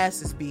 Like, my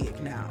ass is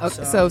big now.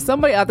 Okay, so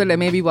somebody out there that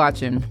may be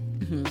watching,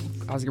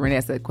 I was going to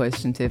ask that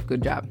question, Tiff.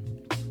 Good job.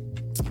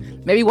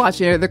 Maybe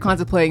watching, they're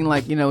contemplating,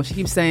 like, you know, she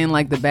keeps saying,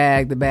 like, the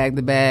bag,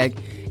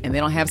 and they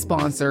don't have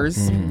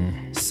sponsors.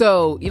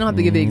 So you don't have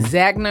to give the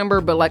exact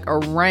number, but like a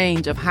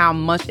range of how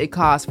much it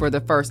costs for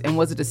the first. And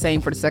was it the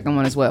same for the second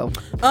one as well?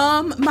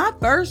 My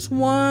first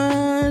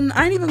one,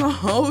 I ain't even gonna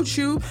hold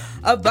you.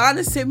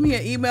 Ivana sent me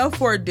an email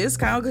for a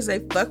discount because they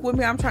fuck with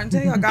me. I'm trying to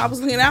tell you, like, I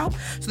was leaning out.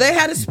 So they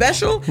had a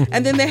special,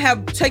 and then they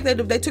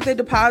took their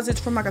deposits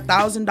from like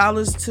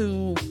 $1,000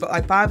 to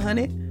like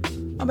 $500.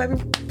 Oh, baby,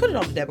 put it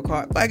on the debit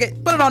card.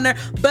 Put it on there.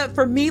 But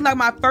for me, like,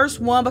 my first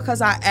one,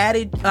 because I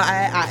added chin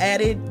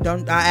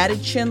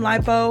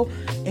lipo,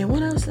 and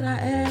what else did I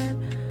add?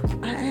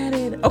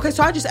 Okay,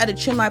 so I just added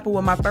chin lipo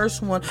with my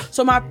first one.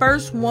 So my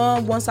first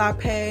one, once I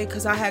paid,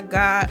 because I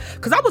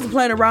wasn't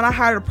playing around. I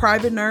hired a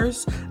private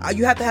nurse.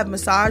 You have to have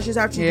massages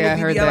after you do a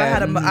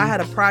BBL. I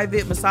had a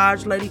private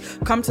massage lady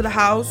come to the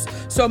house.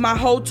 So my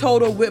whole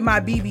total with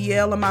my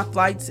BBL and my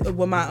flights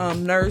with my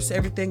nurse,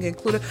 everything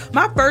included.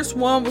 My first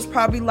one was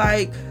probably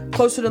like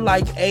closer to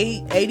like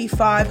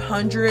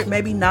 $8,500,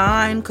 maybe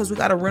 $9,000, because we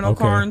got a rental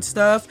car and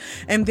stuff.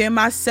 And then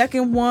my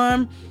second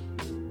one,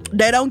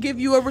 they don't give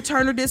you a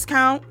returner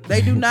discount. They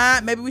do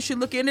not. Maybe we should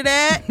look into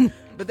that.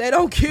 But they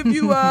don't give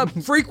you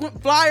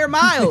frequent flyer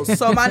miles.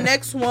 So my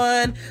next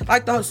one,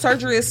 like the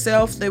surgery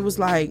itself, it's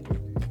like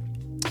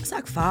 $5,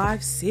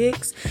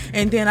 $6.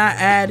 And then I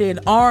added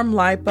arm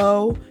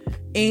lipo.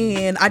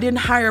 And I didn't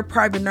hire a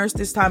private nurse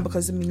this time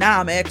because now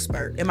I'm an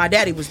expert, and my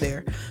daddy was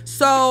there.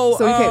 So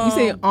you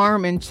say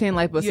arm and chin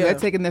lipo. So they're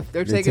taking the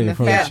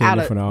fat out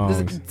of.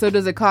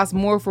 Does it cost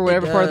more for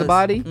whatever part of the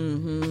body?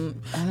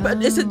 Mm-hmm.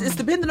 But it's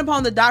dependent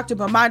upon the doctor.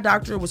 But my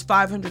doctor was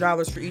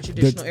 $500 for each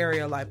additional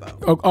area of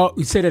lipo. Oh,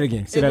 say that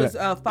again. It was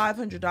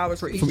 $500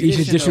 for each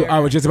additional area. I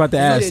was just about to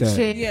ask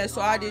that. Yeah,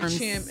 so I did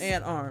chin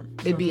and arm.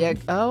 It'd be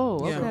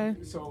okay.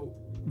 So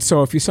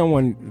if you're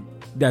someone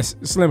that's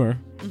slimmer.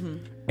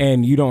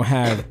 And you don't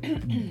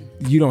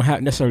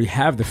necessarily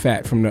have the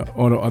fat from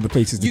all the other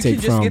places to take from. You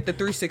can just get the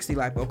 360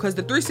 lipo, because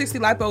the 360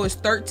 lipo is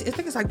 13. I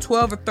think it's like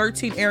 12 or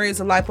 13 areas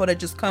of lipo that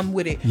just come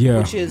with it,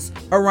 which is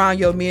around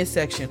your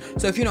midsection.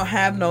 So if you don't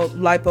have no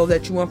lipo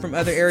that you want from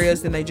other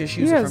areas, then they just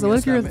use it from your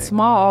stomach. You're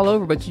small all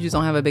over, but you just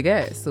don't have a big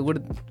ass. So where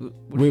you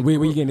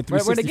getting the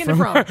 360 where they getting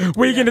from?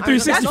 Where you getting the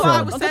 360 that's from? Why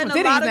I was saying a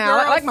lot of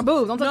girls. I like my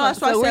boobs. That's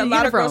why I said a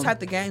lot of girls have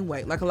to gain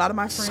weight. Like, a lot of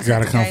my friends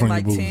have to gain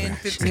like 10,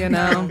 15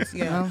 pounds.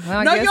 Yeah.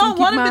 No, you don't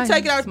want them to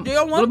take it out. You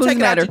don't want them to take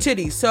it out your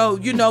titties. So,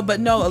 but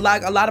no,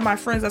 like a lot of my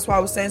friends, that's why I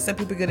was saying some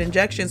people get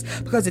injections,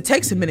 because it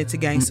takes a minute to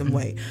gain some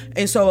weight.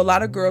 And so a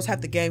lot of girls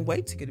have to gain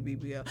weight to get a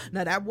BBL.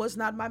 Now, that was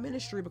not my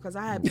ministry, because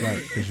I had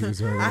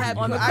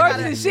on the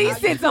person that she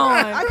sits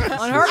on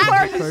her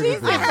person she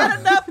sits on. I had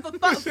enough for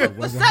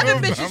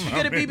 7 bitches to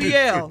get a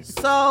BBL.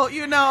 So,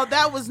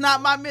 that was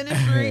not my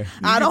ministry.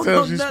 I don't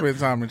know. She spent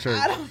time in church.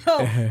 I don't know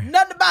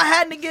nothing about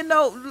having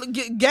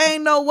to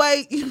gain no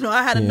weight.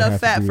 I had enough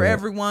fat for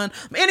everyone.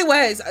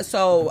 Anyways,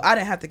 so I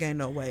didn't have to gain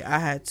no weight. I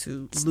had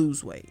to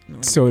lose weight.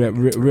 So that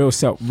real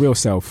self.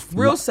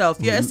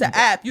 Yeah, it's an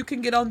app. You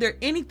can get on there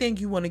anything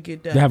you want to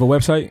get done. They have a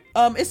website?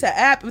 It's an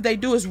app. What they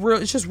do is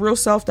it's just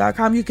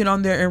realself.com. You can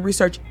on there and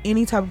research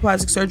any type of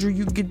plastic surgery.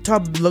 You can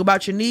look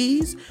about your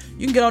knees.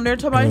 You can get on there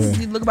and talk about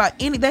look about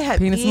any. They have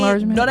penis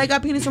enlargement. No, they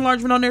got penis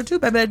enlargement on there too,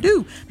 baby. They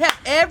do. They have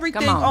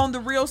everything on the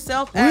Real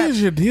Self app. What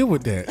is your deal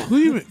with that? Who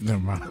you? Never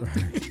mind.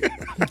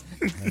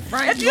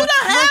 If you don't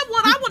have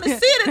one, I want to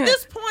see it at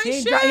this point.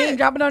 He ain't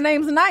dropping no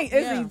names tonight,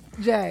 is he,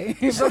 Jay?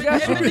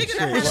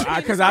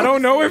 Because I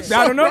don't know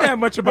that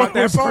much about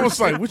that person. It's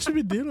like, what you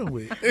be dealing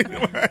with?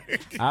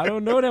 I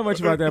don't know that much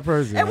about that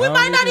person. And we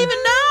might not even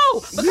know,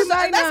 because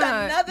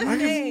that's another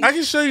thing. I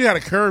can show you how to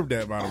curb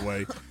that, by the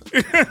way.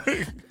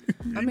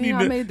 I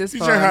made this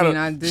far.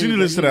 She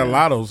listens to that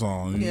Lotto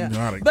song.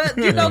 Yeah. But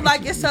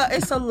like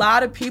it's a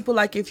lot of people.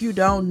 Like, if you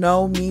don't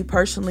know me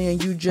personally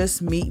and you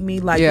just meet me,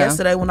 like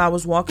yesterday when I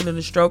was walking in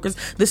the Strokers,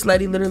 this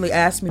lady literally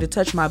asked me to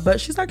touch my butt.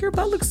 She's like, "Your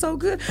butt looks so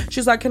good."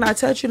 She's like, "Can I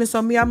touch it?" And so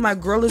I'm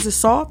like, "Girl, is it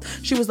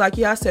soft?" She was like,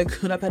 "Yeah." I said,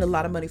 "Good. I paid a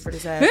lot of money for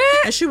this ass."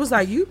 And she was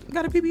like, "You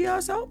got a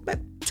BBL?" So,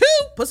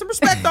 put some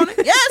respect on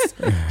it. Yes.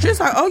 She's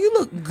like, "Oh, you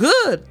look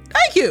good.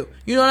 Thank you."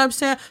 You know what I'm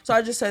saying? So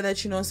I just say that,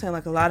 what I'm saying?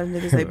 Like, a lot of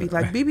niggas, they be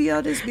like,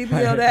 BBL this,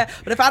 BBL that.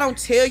 But if I don't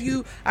tell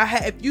you,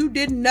 if you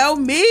didn't know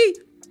me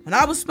when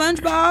I was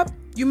SpongeBob,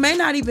 you may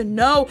not even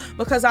know,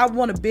 because I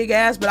want a big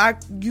ass,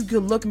 but you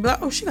could look and be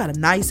like, "Oh, she got a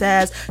nice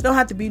ass." It don't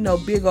have to be no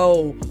big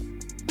old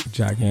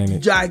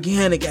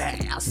gigantic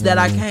ass that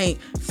I can't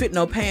fit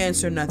no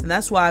pants or nothing.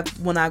 That's why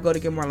when I go to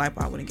get more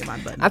lipo, I wouldn't get my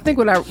butt. I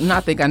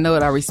know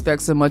what I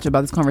respect so much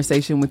about this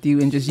conversation with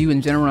you, and just you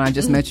in general, and I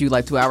just met you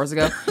like 2 hours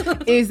ago,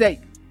 is that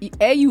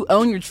you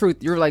own your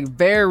truth. You're like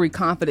very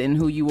confident in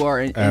who you are,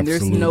 and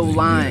there's no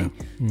lying.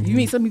 Yeah. You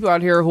meet some people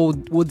out here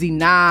who will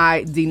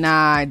deny.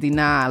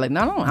 Like,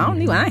 no, I don't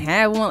need one. I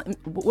have one.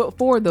 What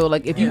for though?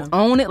 Like, if you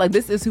own it, like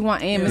this is who I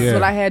am. This is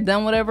what I had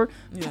done. Whatever.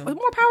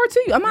 More power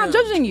to you. I'm not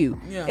judging you.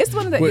 Yeah. It's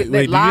one of that lies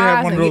do you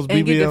have one of those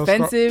and BBL get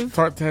defensive.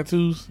 Tart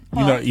tattoos.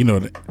 You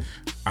know.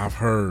 I've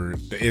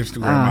heard the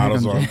Instagram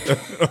models on.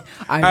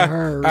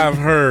 I've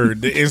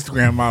heard the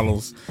Instagram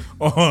models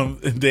on.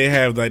 They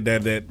have like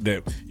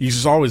that.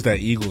 It's always that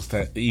eagle.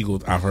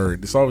 I've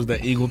heard it's always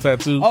that eagle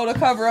tattoo. Oh, to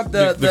cover up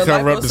the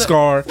cover up the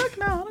scar. Fuck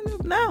no,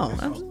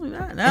 absolutely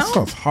not. No, that's what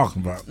I'm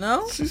talking about.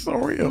 No, she's so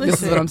real.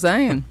 This is what I'm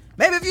saying.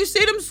 Maybe if you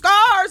see them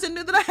scars and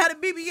knew that I had a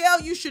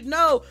BBL, you should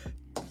know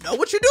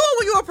what you're doing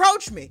when you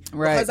approach me.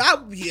 Right.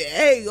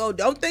 Because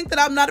don't think that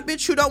I'm not a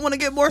bitch who don't want to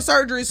get more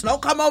surgeries. So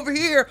don't come over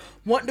here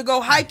wanting to go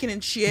hiking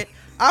and shit.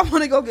 I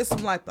want to go get some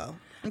lipo.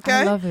 Okay.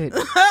 I love it.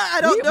 I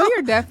don't know. We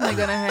are definitely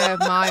going to have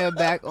Maya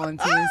back on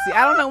TNC.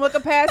 I don't know what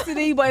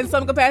capacity, but in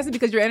some capacity,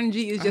 because your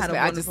energy is just,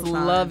 I just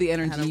love the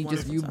energy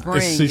you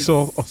bring. It's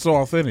so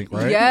authentic,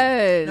 right?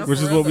 Yes. No,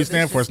 which is what we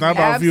stand for. It's not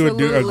about if you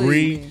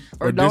agree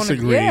or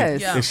disagree.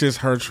 Yes. It's just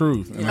her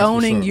truth.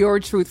 Owning your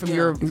truth from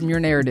your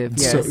narrative.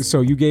 Yes. So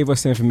you gave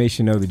us the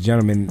information of the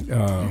gentleman,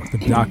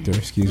 the doctor,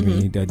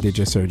 that did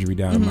your surgery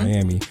down in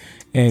Miami.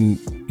 And,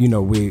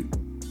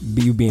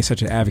 you being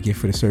such an advocate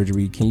for the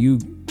surgery, can you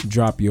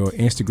drop your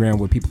Instagram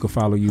where people can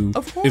follow you?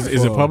 Of course.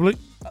 Is it public?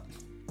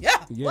 Yeah.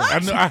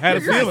 I had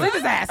a feeling.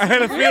 I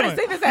had a feeling.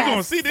 You're going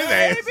to see this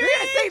ass.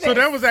 So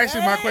that was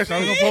actually my question. I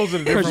was going to pose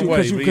it a different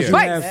way.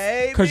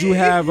 Because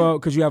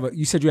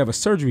you said you have a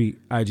surgery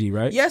IG,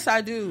 right? Yes,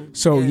 I do.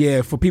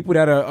 So for people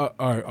that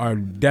are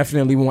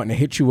definitely wanting to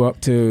hit you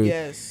up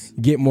to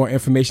get more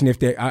information, if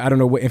they, I don't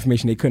know what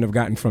information they couldn't have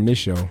gotten from this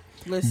show.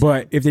 Listen.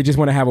 But if they just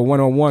want to have a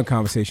one-on-one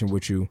conversation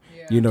with you,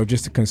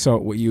 just to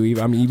consult with you,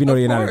 even though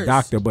you're not a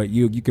doctor, but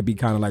you could be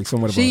kind of like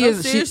somewhat of you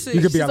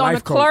could be a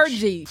life coach.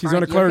 Clergy. She's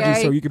on the clergy,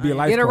 so you could be a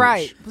life coach. Get it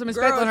right. Put some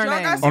respect on her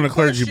name. On the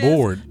clergy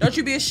board. Don't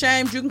you be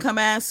ashamed. You can come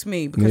ask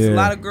me. Because a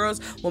lot of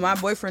girls, my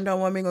boyfriend don't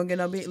want me to get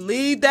no bitch.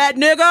 Leave that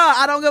nigga.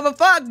 I don't give a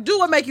fuck. Do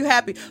what make you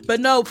happy. But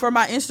no, for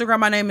my Instagram,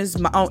 my name is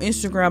on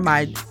Instagram.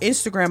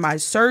 My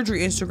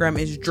surgery Instagram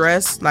is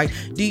dress, like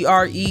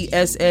DRESSDID,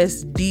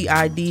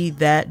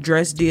 that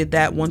dress did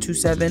that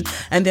 127.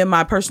 And then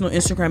my personal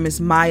Instagram is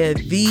Maya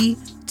the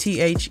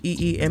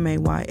TheeMayaThe.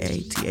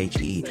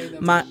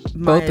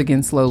 Both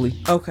again slowly.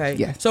 Okay.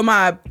 Yeah. So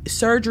my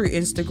surgery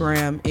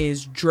Instagram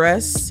is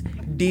dress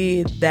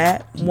did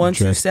that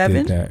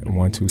 127. Dress did that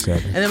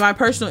 127. And then my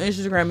personal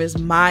Instagram is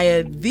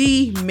Maya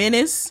the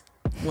Menace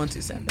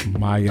 127.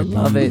 Maya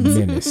love it.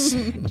 Menace.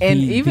 And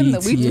even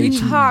we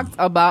talked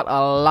about a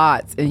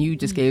lot, and you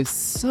just gave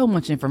so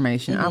much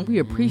information. We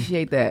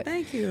appreciate that.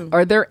 Thank you.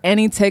 Are there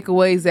any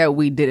takeaways that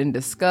we didn't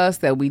discuss,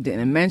 that we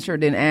didn't mention, or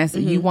didn't ask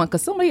that you want?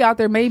 Because somebody out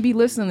there may be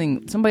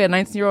listening. Somebody, a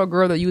 19-year-old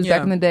girl that you was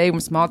back in the day from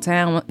a small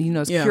town,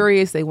 is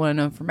curious. They want to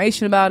know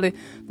information about it.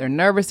 They're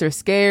nervous. They're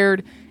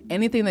scared.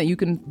 Anything that you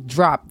can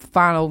drop,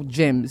 final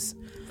gems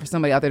for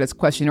somebody out there that's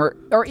questioning,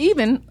 or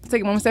even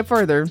take it one step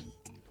further.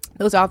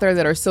 Those out there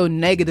that are so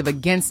negative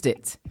against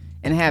it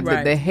and have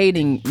the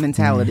hating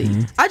mentality.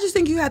 I just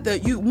think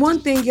one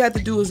thing you have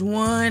to do is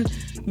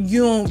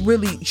you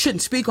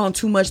shouldn't speak on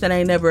too much that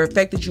ain't never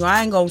affected you.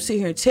 I ain't gonna sit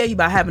here and tell you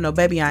about having no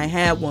baby. I ain't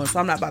had one, so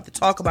I'm not about to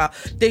talk about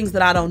things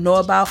that I don't know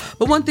about.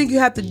 But one thing you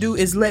have to do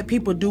is let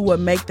people do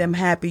what make them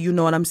happy. You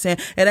know what I'm saying?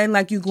 It ain't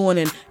like you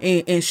going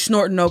and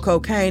snorting no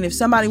cocaine. If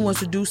somebody wants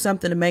to do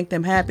something to make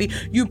them happy,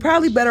 you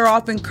probably better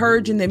off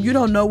encouraging them. You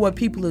don't know what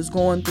people is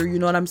going through. You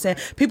know what I'm saying?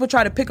 People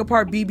try to pick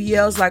apart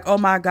BBLs like, oh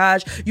my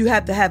gosh, you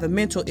have to have a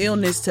mental illness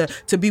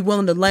to be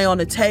willing to lay on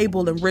the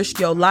table and risk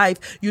your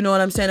life. You know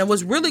what I'm saying? And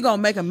what's really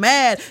gonna make them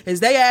mad is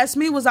they asked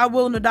me, was I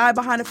willing to die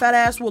behind a fat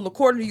ass? Well,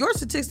 according to your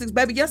statistics,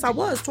 baby, yes, I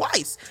was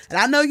twice. And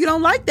I know you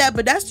don't like that,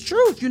 but that's the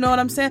truth. You know what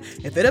I'm saying?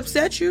 If it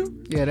upsets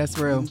you, that's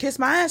real. Kiss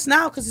my ass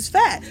now because it's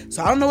fat.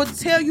 So I don't know what to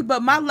tell you,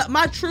 but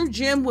my true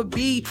gem would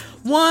be,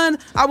 one,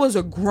 I was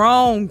a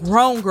grown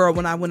girl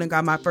when I went and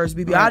got my first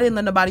BBL. I didn't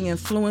let nobody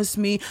influence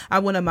me. I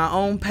went at my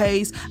own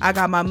pace. I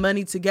got my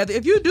money together.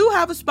 If you do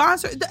have a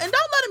sponsor, and don't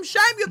let him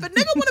shame you. If a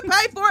nigga want to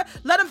pay for it,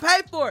 let him pay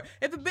for it.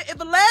 If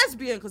a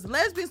lesbian, because the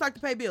lesbians like to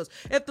pay bills.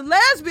 If the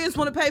lesbians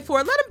want to pay for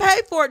it, let them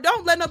pay for it.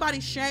 Don't let nobody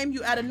shame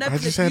you out of nothing. I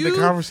just had the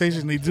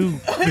conversation. They do.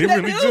 They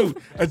really do.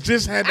 I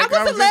just had that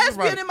conversation. I was a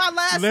lesbian in my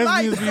last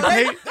life.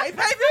 They pay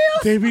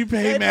bills. They be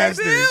pay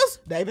masters.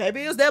 They pay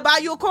bills. They'll buy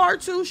you a car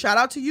too. Shout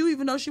out to you,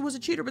 even though she was a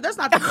cheater. But that's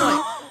not the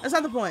point. That's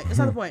not the point. That's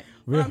not the point.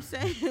 What I'm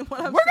saying. We're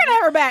gonna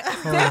have her back.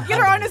 Get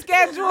her on the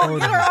schedule.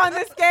 Get her on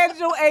the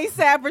schedule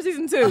ASAP for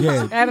season 2.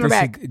 Yeah, having her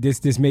back. Because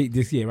this may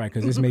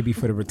be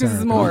for the return. This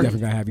is more. We're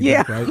definitely gonna have you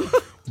back, right?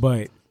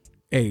 But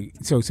hey,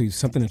 so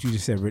something that you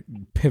just said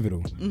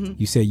pivotal.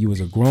 You said you was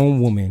a grown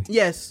woman.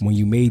 Yes. When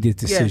you made this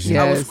decision.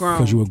 Yes, I was grown.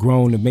 Because you were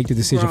grown to make the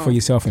decision for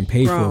yourself and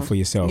pay for it for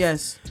yourself.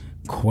 Yes.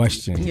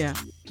 Question. Yeah.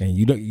 And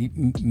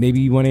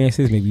maybe you want to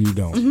answer this, maybe you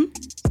don't.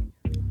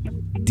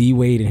 D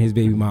Wade and his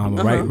baby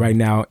mama right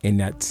now in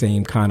that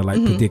same kind of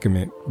like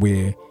predicament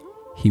where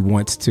he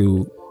wants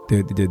to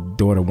the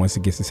daughter wants to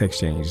get the sex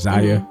change.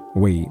 Zaya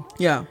Wade.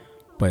 Yeah.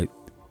 But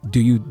do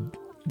you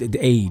the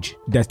age?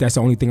 That's the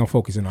only thing I'm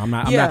focusing on.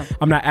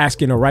 I'm not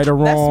asking a right or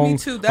wrong.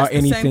 That's me too. That's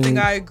the same thing.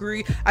 I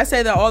agree. I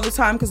say that all the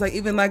time because like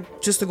even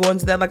like just to go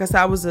into that, like I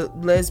said, I was a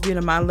lesbian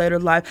in my later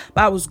life,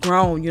 but I was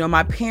grown. You know,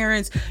 my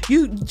parents.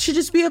 You should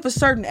just be of a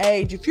certain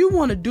age. If you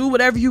want to do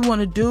whatever you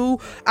want to do,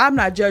 I'm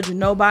not judging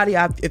nobody.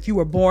 If you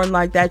were born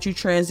like that, you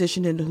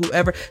transitioned into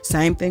whoever.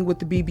 Same thing with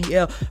the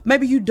BBL.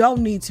 Maybe you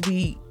don't need to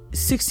be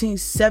 16,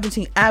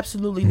 17,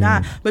 absolutely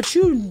not. But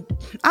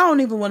I don't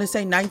even want to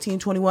say 19,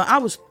 21.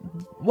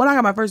 When I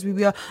got my first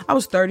BBL, I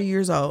was 30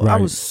 years old. Right.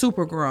 I was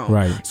super grown.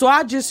 Right. So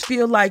I just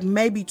feel like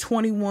maybe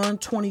 21,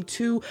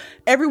 22,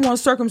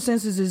 everyone's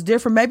circumstances is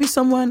different. Maybe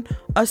someone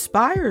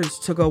aspires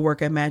to go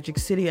work at Magic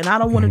City, and I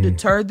don't want to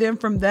deter them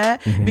from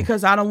that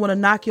because I don't want to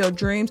knock your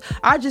dreams.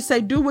 I just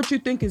say, do what you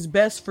think is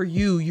best for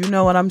you. You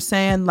know what I'm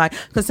saying? Like,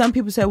 because some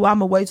people say, well, I'm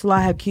going to wait till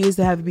I have kids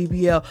to have a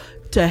BBL.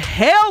 To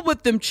hell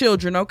with them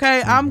children,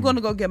 okay? I'm going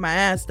to go get my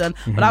ass done.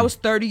 But I was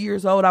 30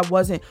 years old. I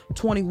wasn't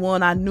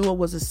 21. I knew it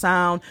was a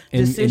sound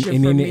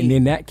decision for me. And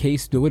in that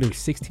case, do it at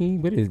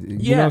 16? What is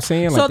it? You know what I'm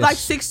saying? So like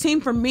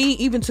 16 for me,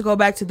 even to go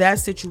back to that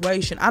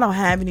situation, I don't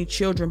have any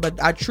children, but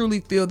I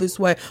truly feel this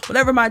way.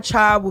 Whatever my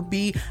child would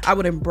be, I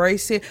would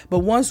embrace it. But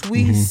once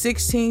we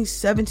 16,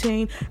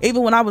 17,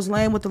 even when I was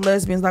laying with the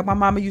lesbians, like my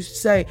mama used to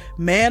say,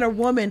 man or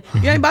woman,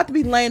 you ain't about to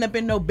be laying up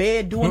in no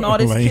bed doing all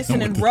this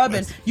kissing and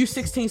rubbing. You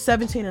 16,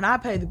 17, and I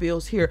pay the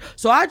bills here.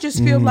 So I just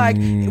feel like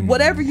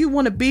whatever you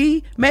want to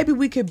be, maybe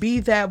we could be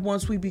that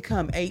once we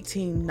become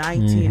 18,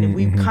 19, and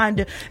we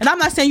kind of, and I'm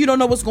not saying you don't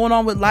know what's going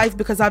on with life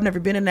because I've never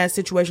been in that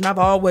situation. I've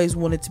always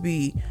wanted to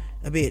be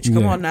a bitch.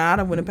 Come on now, I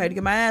don't want to pay to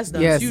get my ass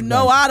done. Yes, so you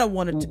know I don't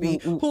want it to be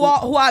who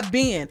I've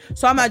been.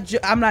 So I'm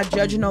not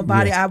judging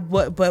nobody.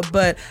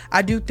 But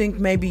I do think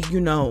maybe,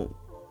 you know,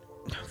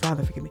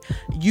 Father forgive me,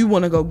 you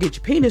want to go get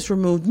your penis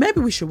removed, maybe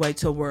we should wait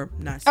till we're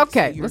not 60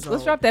 okay years let's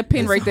old. drop that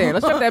pin right there.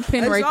 Let's drop that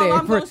pin right there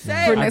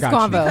for next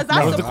convo.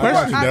 That was the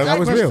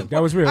question.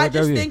 That was real. I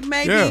just think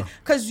maybe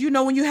because you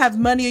know when you have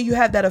money and you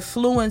have that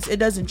affluence, it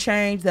doesn't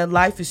change that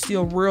life is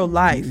still real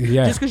life.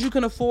 Just because you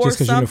can afford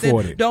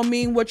something don't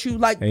mean what you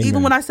like. Amen.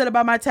 Even when I said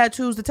about my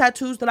tattoos, the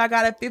tattoos that I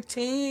got at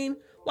 15,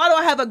 why do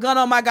I have a gun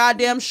on my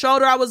goddamn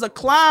shoulder? I was a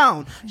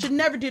clown. Should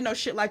never did no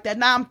shit like that.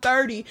 Now I'm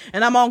 30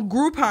 and I'm on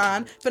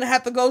Groupon. Finna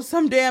have to go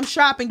some damn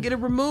shop and get it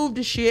removed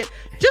and shit.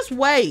 Just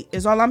wait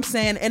is all I'm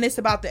saying. And it's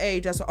about the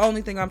age. That's the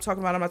only thing I'm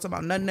talking about. I'm not talking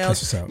about nothing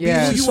else.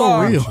 Yeah, you so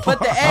are. real. But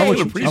the age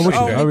is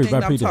the only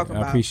thing I'm talking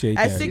about. I appreciate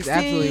At that. 16,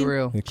 absolutely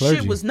real.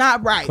 shit was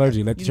not right.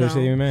 Clergy, let the church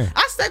say amen.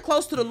 I stay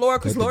close to the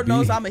Lord because Lord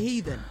knows I'm a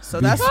heathen. So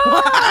that's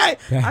why I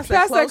stay Pass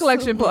close that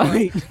collection to the Lord.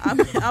 plate.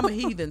 I'm a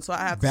heathen, so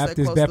I have to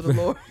stay close to the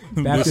Lord.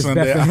 Baptist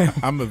Sunday, Bethlehem.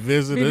 I'm a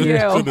visitor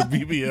BBL. to the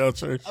BBL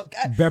church.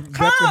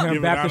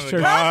 Bethlehem Baptist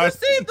Church. Come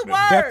receive the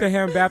word.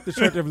 Bethlehem Baptist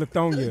Church of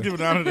Lithonia.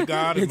 Giving honor to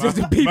God. It's just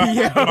a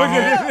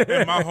BBL.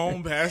 And my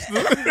home pastor.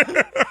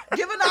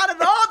 Giving honor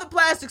to all the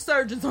plastic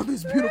surgeons on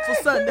this beautiful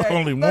Sunday.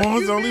 Only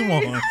ones.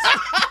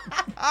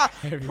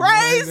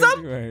 Praise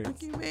them. Right.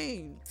 What you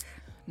mean?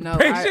 No,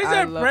 She I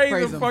said, love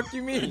praise the him. fuck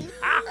you mean?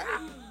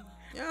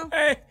 Yeah.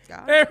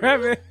 Hey,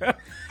 Reverend.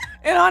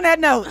 And on that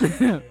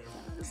note,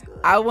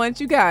 I want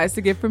you guys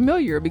to get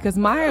familiar because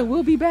Maya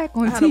will be back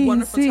on I had a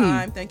wonderful TNC.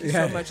 time. Thank you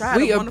so much. I had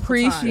We a wonderful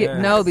appreciate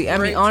time. no the. I mean,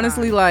 Great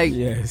honestly, time. like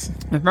Yes.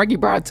 when Frankie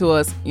brought it to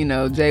us, you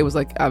know, Jay was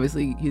like,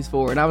 obviously he's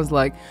for it. And I was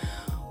like,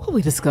 what are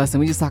we discussing?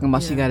 We just talking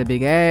about she got a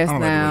big ass I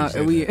don't now. like the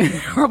are way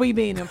you we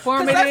being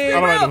informative? Let's be I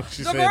don't like real. the way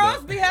she The said girls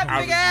that. be having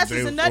big asses Jay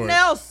and was nothing for it.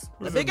 else.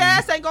 A big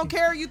ass ain't gonna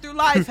carry you through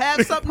life.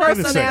 Have some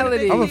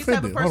personality. I'm You need to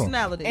have a offended. Hold on.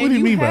 personality. What do you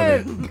mean by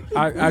have-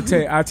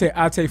 that?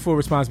 I take full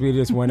responsibility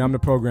for this one. I'm the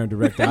program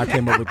director. I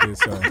came up with this.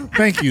 So.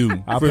 Thank you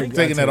for I'll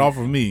taking that off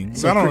of me.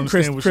 So I don't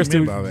understand what you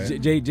meant by that.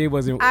 Jay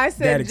wasn't. I that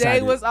said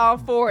excited. Jay was all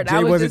for it. Jay I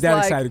was wasn't just that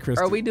like, excited,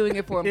 Kristen. are we doing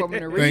it for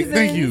informative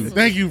reasons?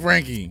 Thank you,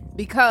 Frankie.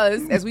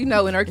 Because as we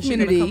know in our Is she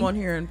gonna community, come on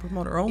here and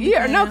promote her own?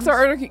 yeah, no, fans?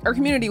 because our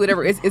community,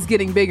 whatever, it's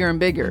getting bigger and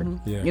bigger.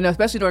 Yeah. You know,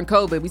 especially during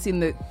COVID, we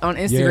seen on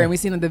Instagram, Yeah. we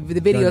seen the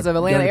videos of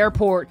Atlanta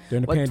airport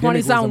during the with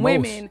pandemic 20-some was the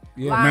women. most.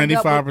 Yeah. lined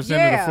up 95% with-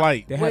 of the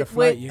flight. They had a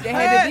flight, yeah. They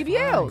had the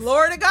BBLs.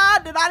 Glory to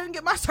God that I didn't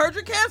get my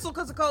surgery canceled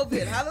because of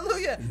COVID.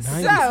 Hallelujah. So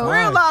it's 95.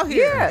 real out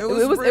here. Yeah, it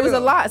was a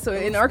real. lot. So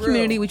It in was our real.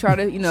 community, we try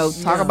to talk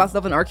Yeah. about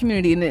stuff in our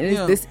community, and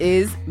Yeah. this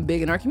is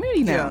big in our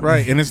community now. Yeah.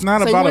 Right, and it's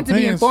not So you about want to be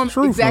opinions. informed.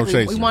 Truth, Exactly. no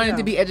We chaser. wanted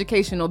to be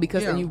educational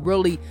because then Yeah. you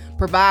really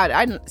provide.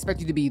 I didn't expect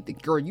you to be the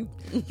girl. You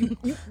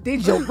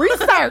did your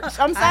research.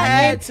 I'm saying,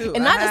 had to.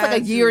 and not I just like a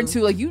had year or to.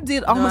 two. Like you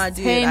did I almost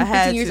did. 10, I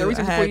had 15 years to. of research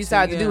I before had you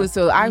decided to to, do yeah. it.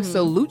 So I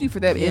salute you for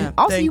that. Yeah, And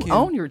also, thank you you.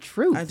 own your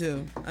truth. I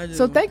do.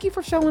 So thank you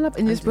for showing up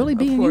and just really Of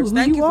being course. who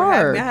Thank you for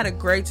having are. me. I had a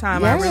great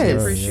time. I really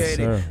Yes. appreciate Yes, it.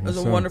 sir. It was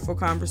Yes, a sir. wonderful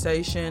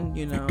conversation.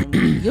 You know,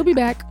 You'll be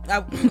back. I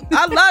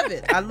love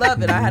it. I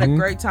love it. I had a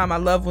great time. I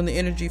love when the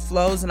energy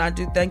flows, and I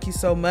do thank you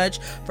so much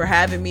for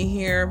having me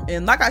here.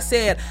 And like I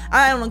said,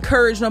 I don't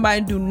encourage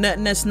nobody to do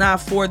nothing that's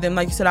not for them.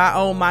 Like you said, I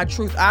own my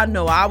truth. I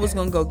know I was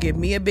gonna go get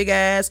me a big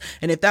ass,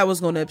 and if that was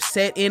gonna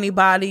upset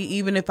anybody,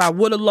 even if I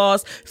would have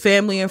lost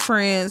family and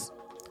friends,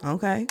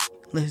 okay,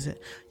 listen,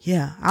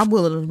 yeah, I'm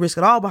willing to risk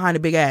it all behind a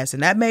big ass,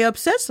 and that may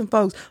upset some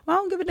folks. Well, I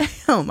don't give a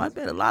damn. I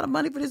paid a lot of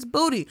money for this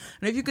booty,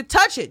 and if you could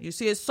touch it, you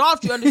see it's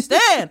soft, you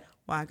understand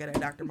why I got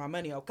that doctor my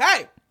money.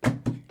 Okay,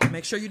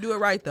 make sure you do it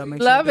right though.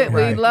 Love it.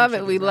 We love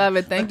it. We love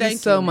it. Thank you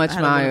so much,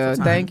 Maya.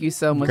 Thank you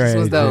so much. This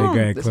was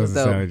dope. This was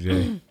dope.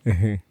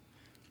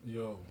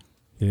 Yo.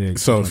 Yeah,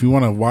 so if you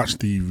want to watch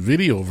the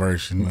video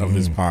version of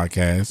this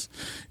podcast,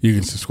 you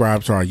can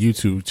subscribe to our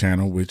YouTube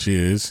channel, which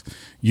is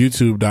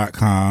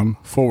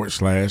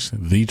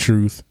youtube.com/The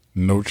Truth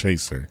No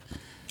Chaser.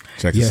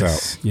 Check us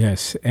out.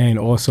 Yes. And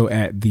also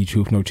at The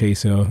Truth No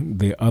Chaser,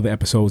 the other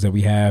episodes that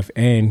we have.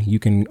 And you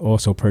can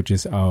also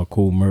purchase our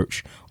cool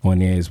merch on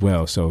there as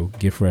well. So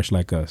get fresh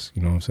like us.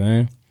 You know what I'm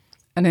saying?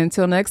 And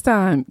until next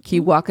time,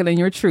 keep walking in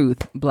your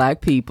truth,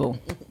 Black people.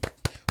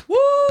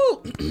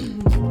 Woo!